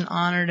and it's an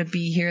honor to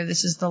be here.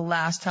 This is the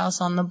last house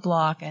on the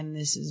block, and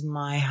this is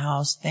my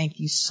house. Thank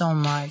you so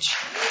much.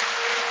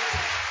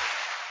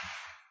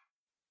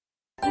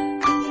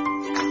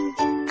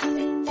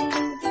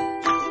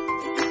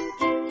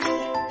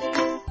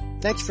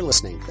 Thanks for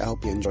listening. I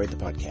hope you enjoyed the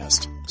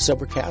podcast.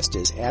 Sobercast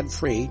is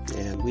ad-free,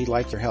 and we'd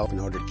like your help in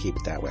order to keep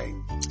it that way.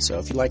 So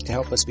if you'd like to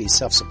help us be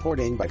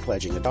self-supporting by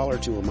pledging $1 or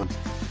 $2 a month,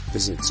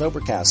 visit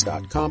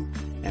Sobercast.com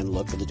and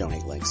look for the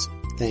donate links.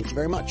 Thank you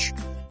very much.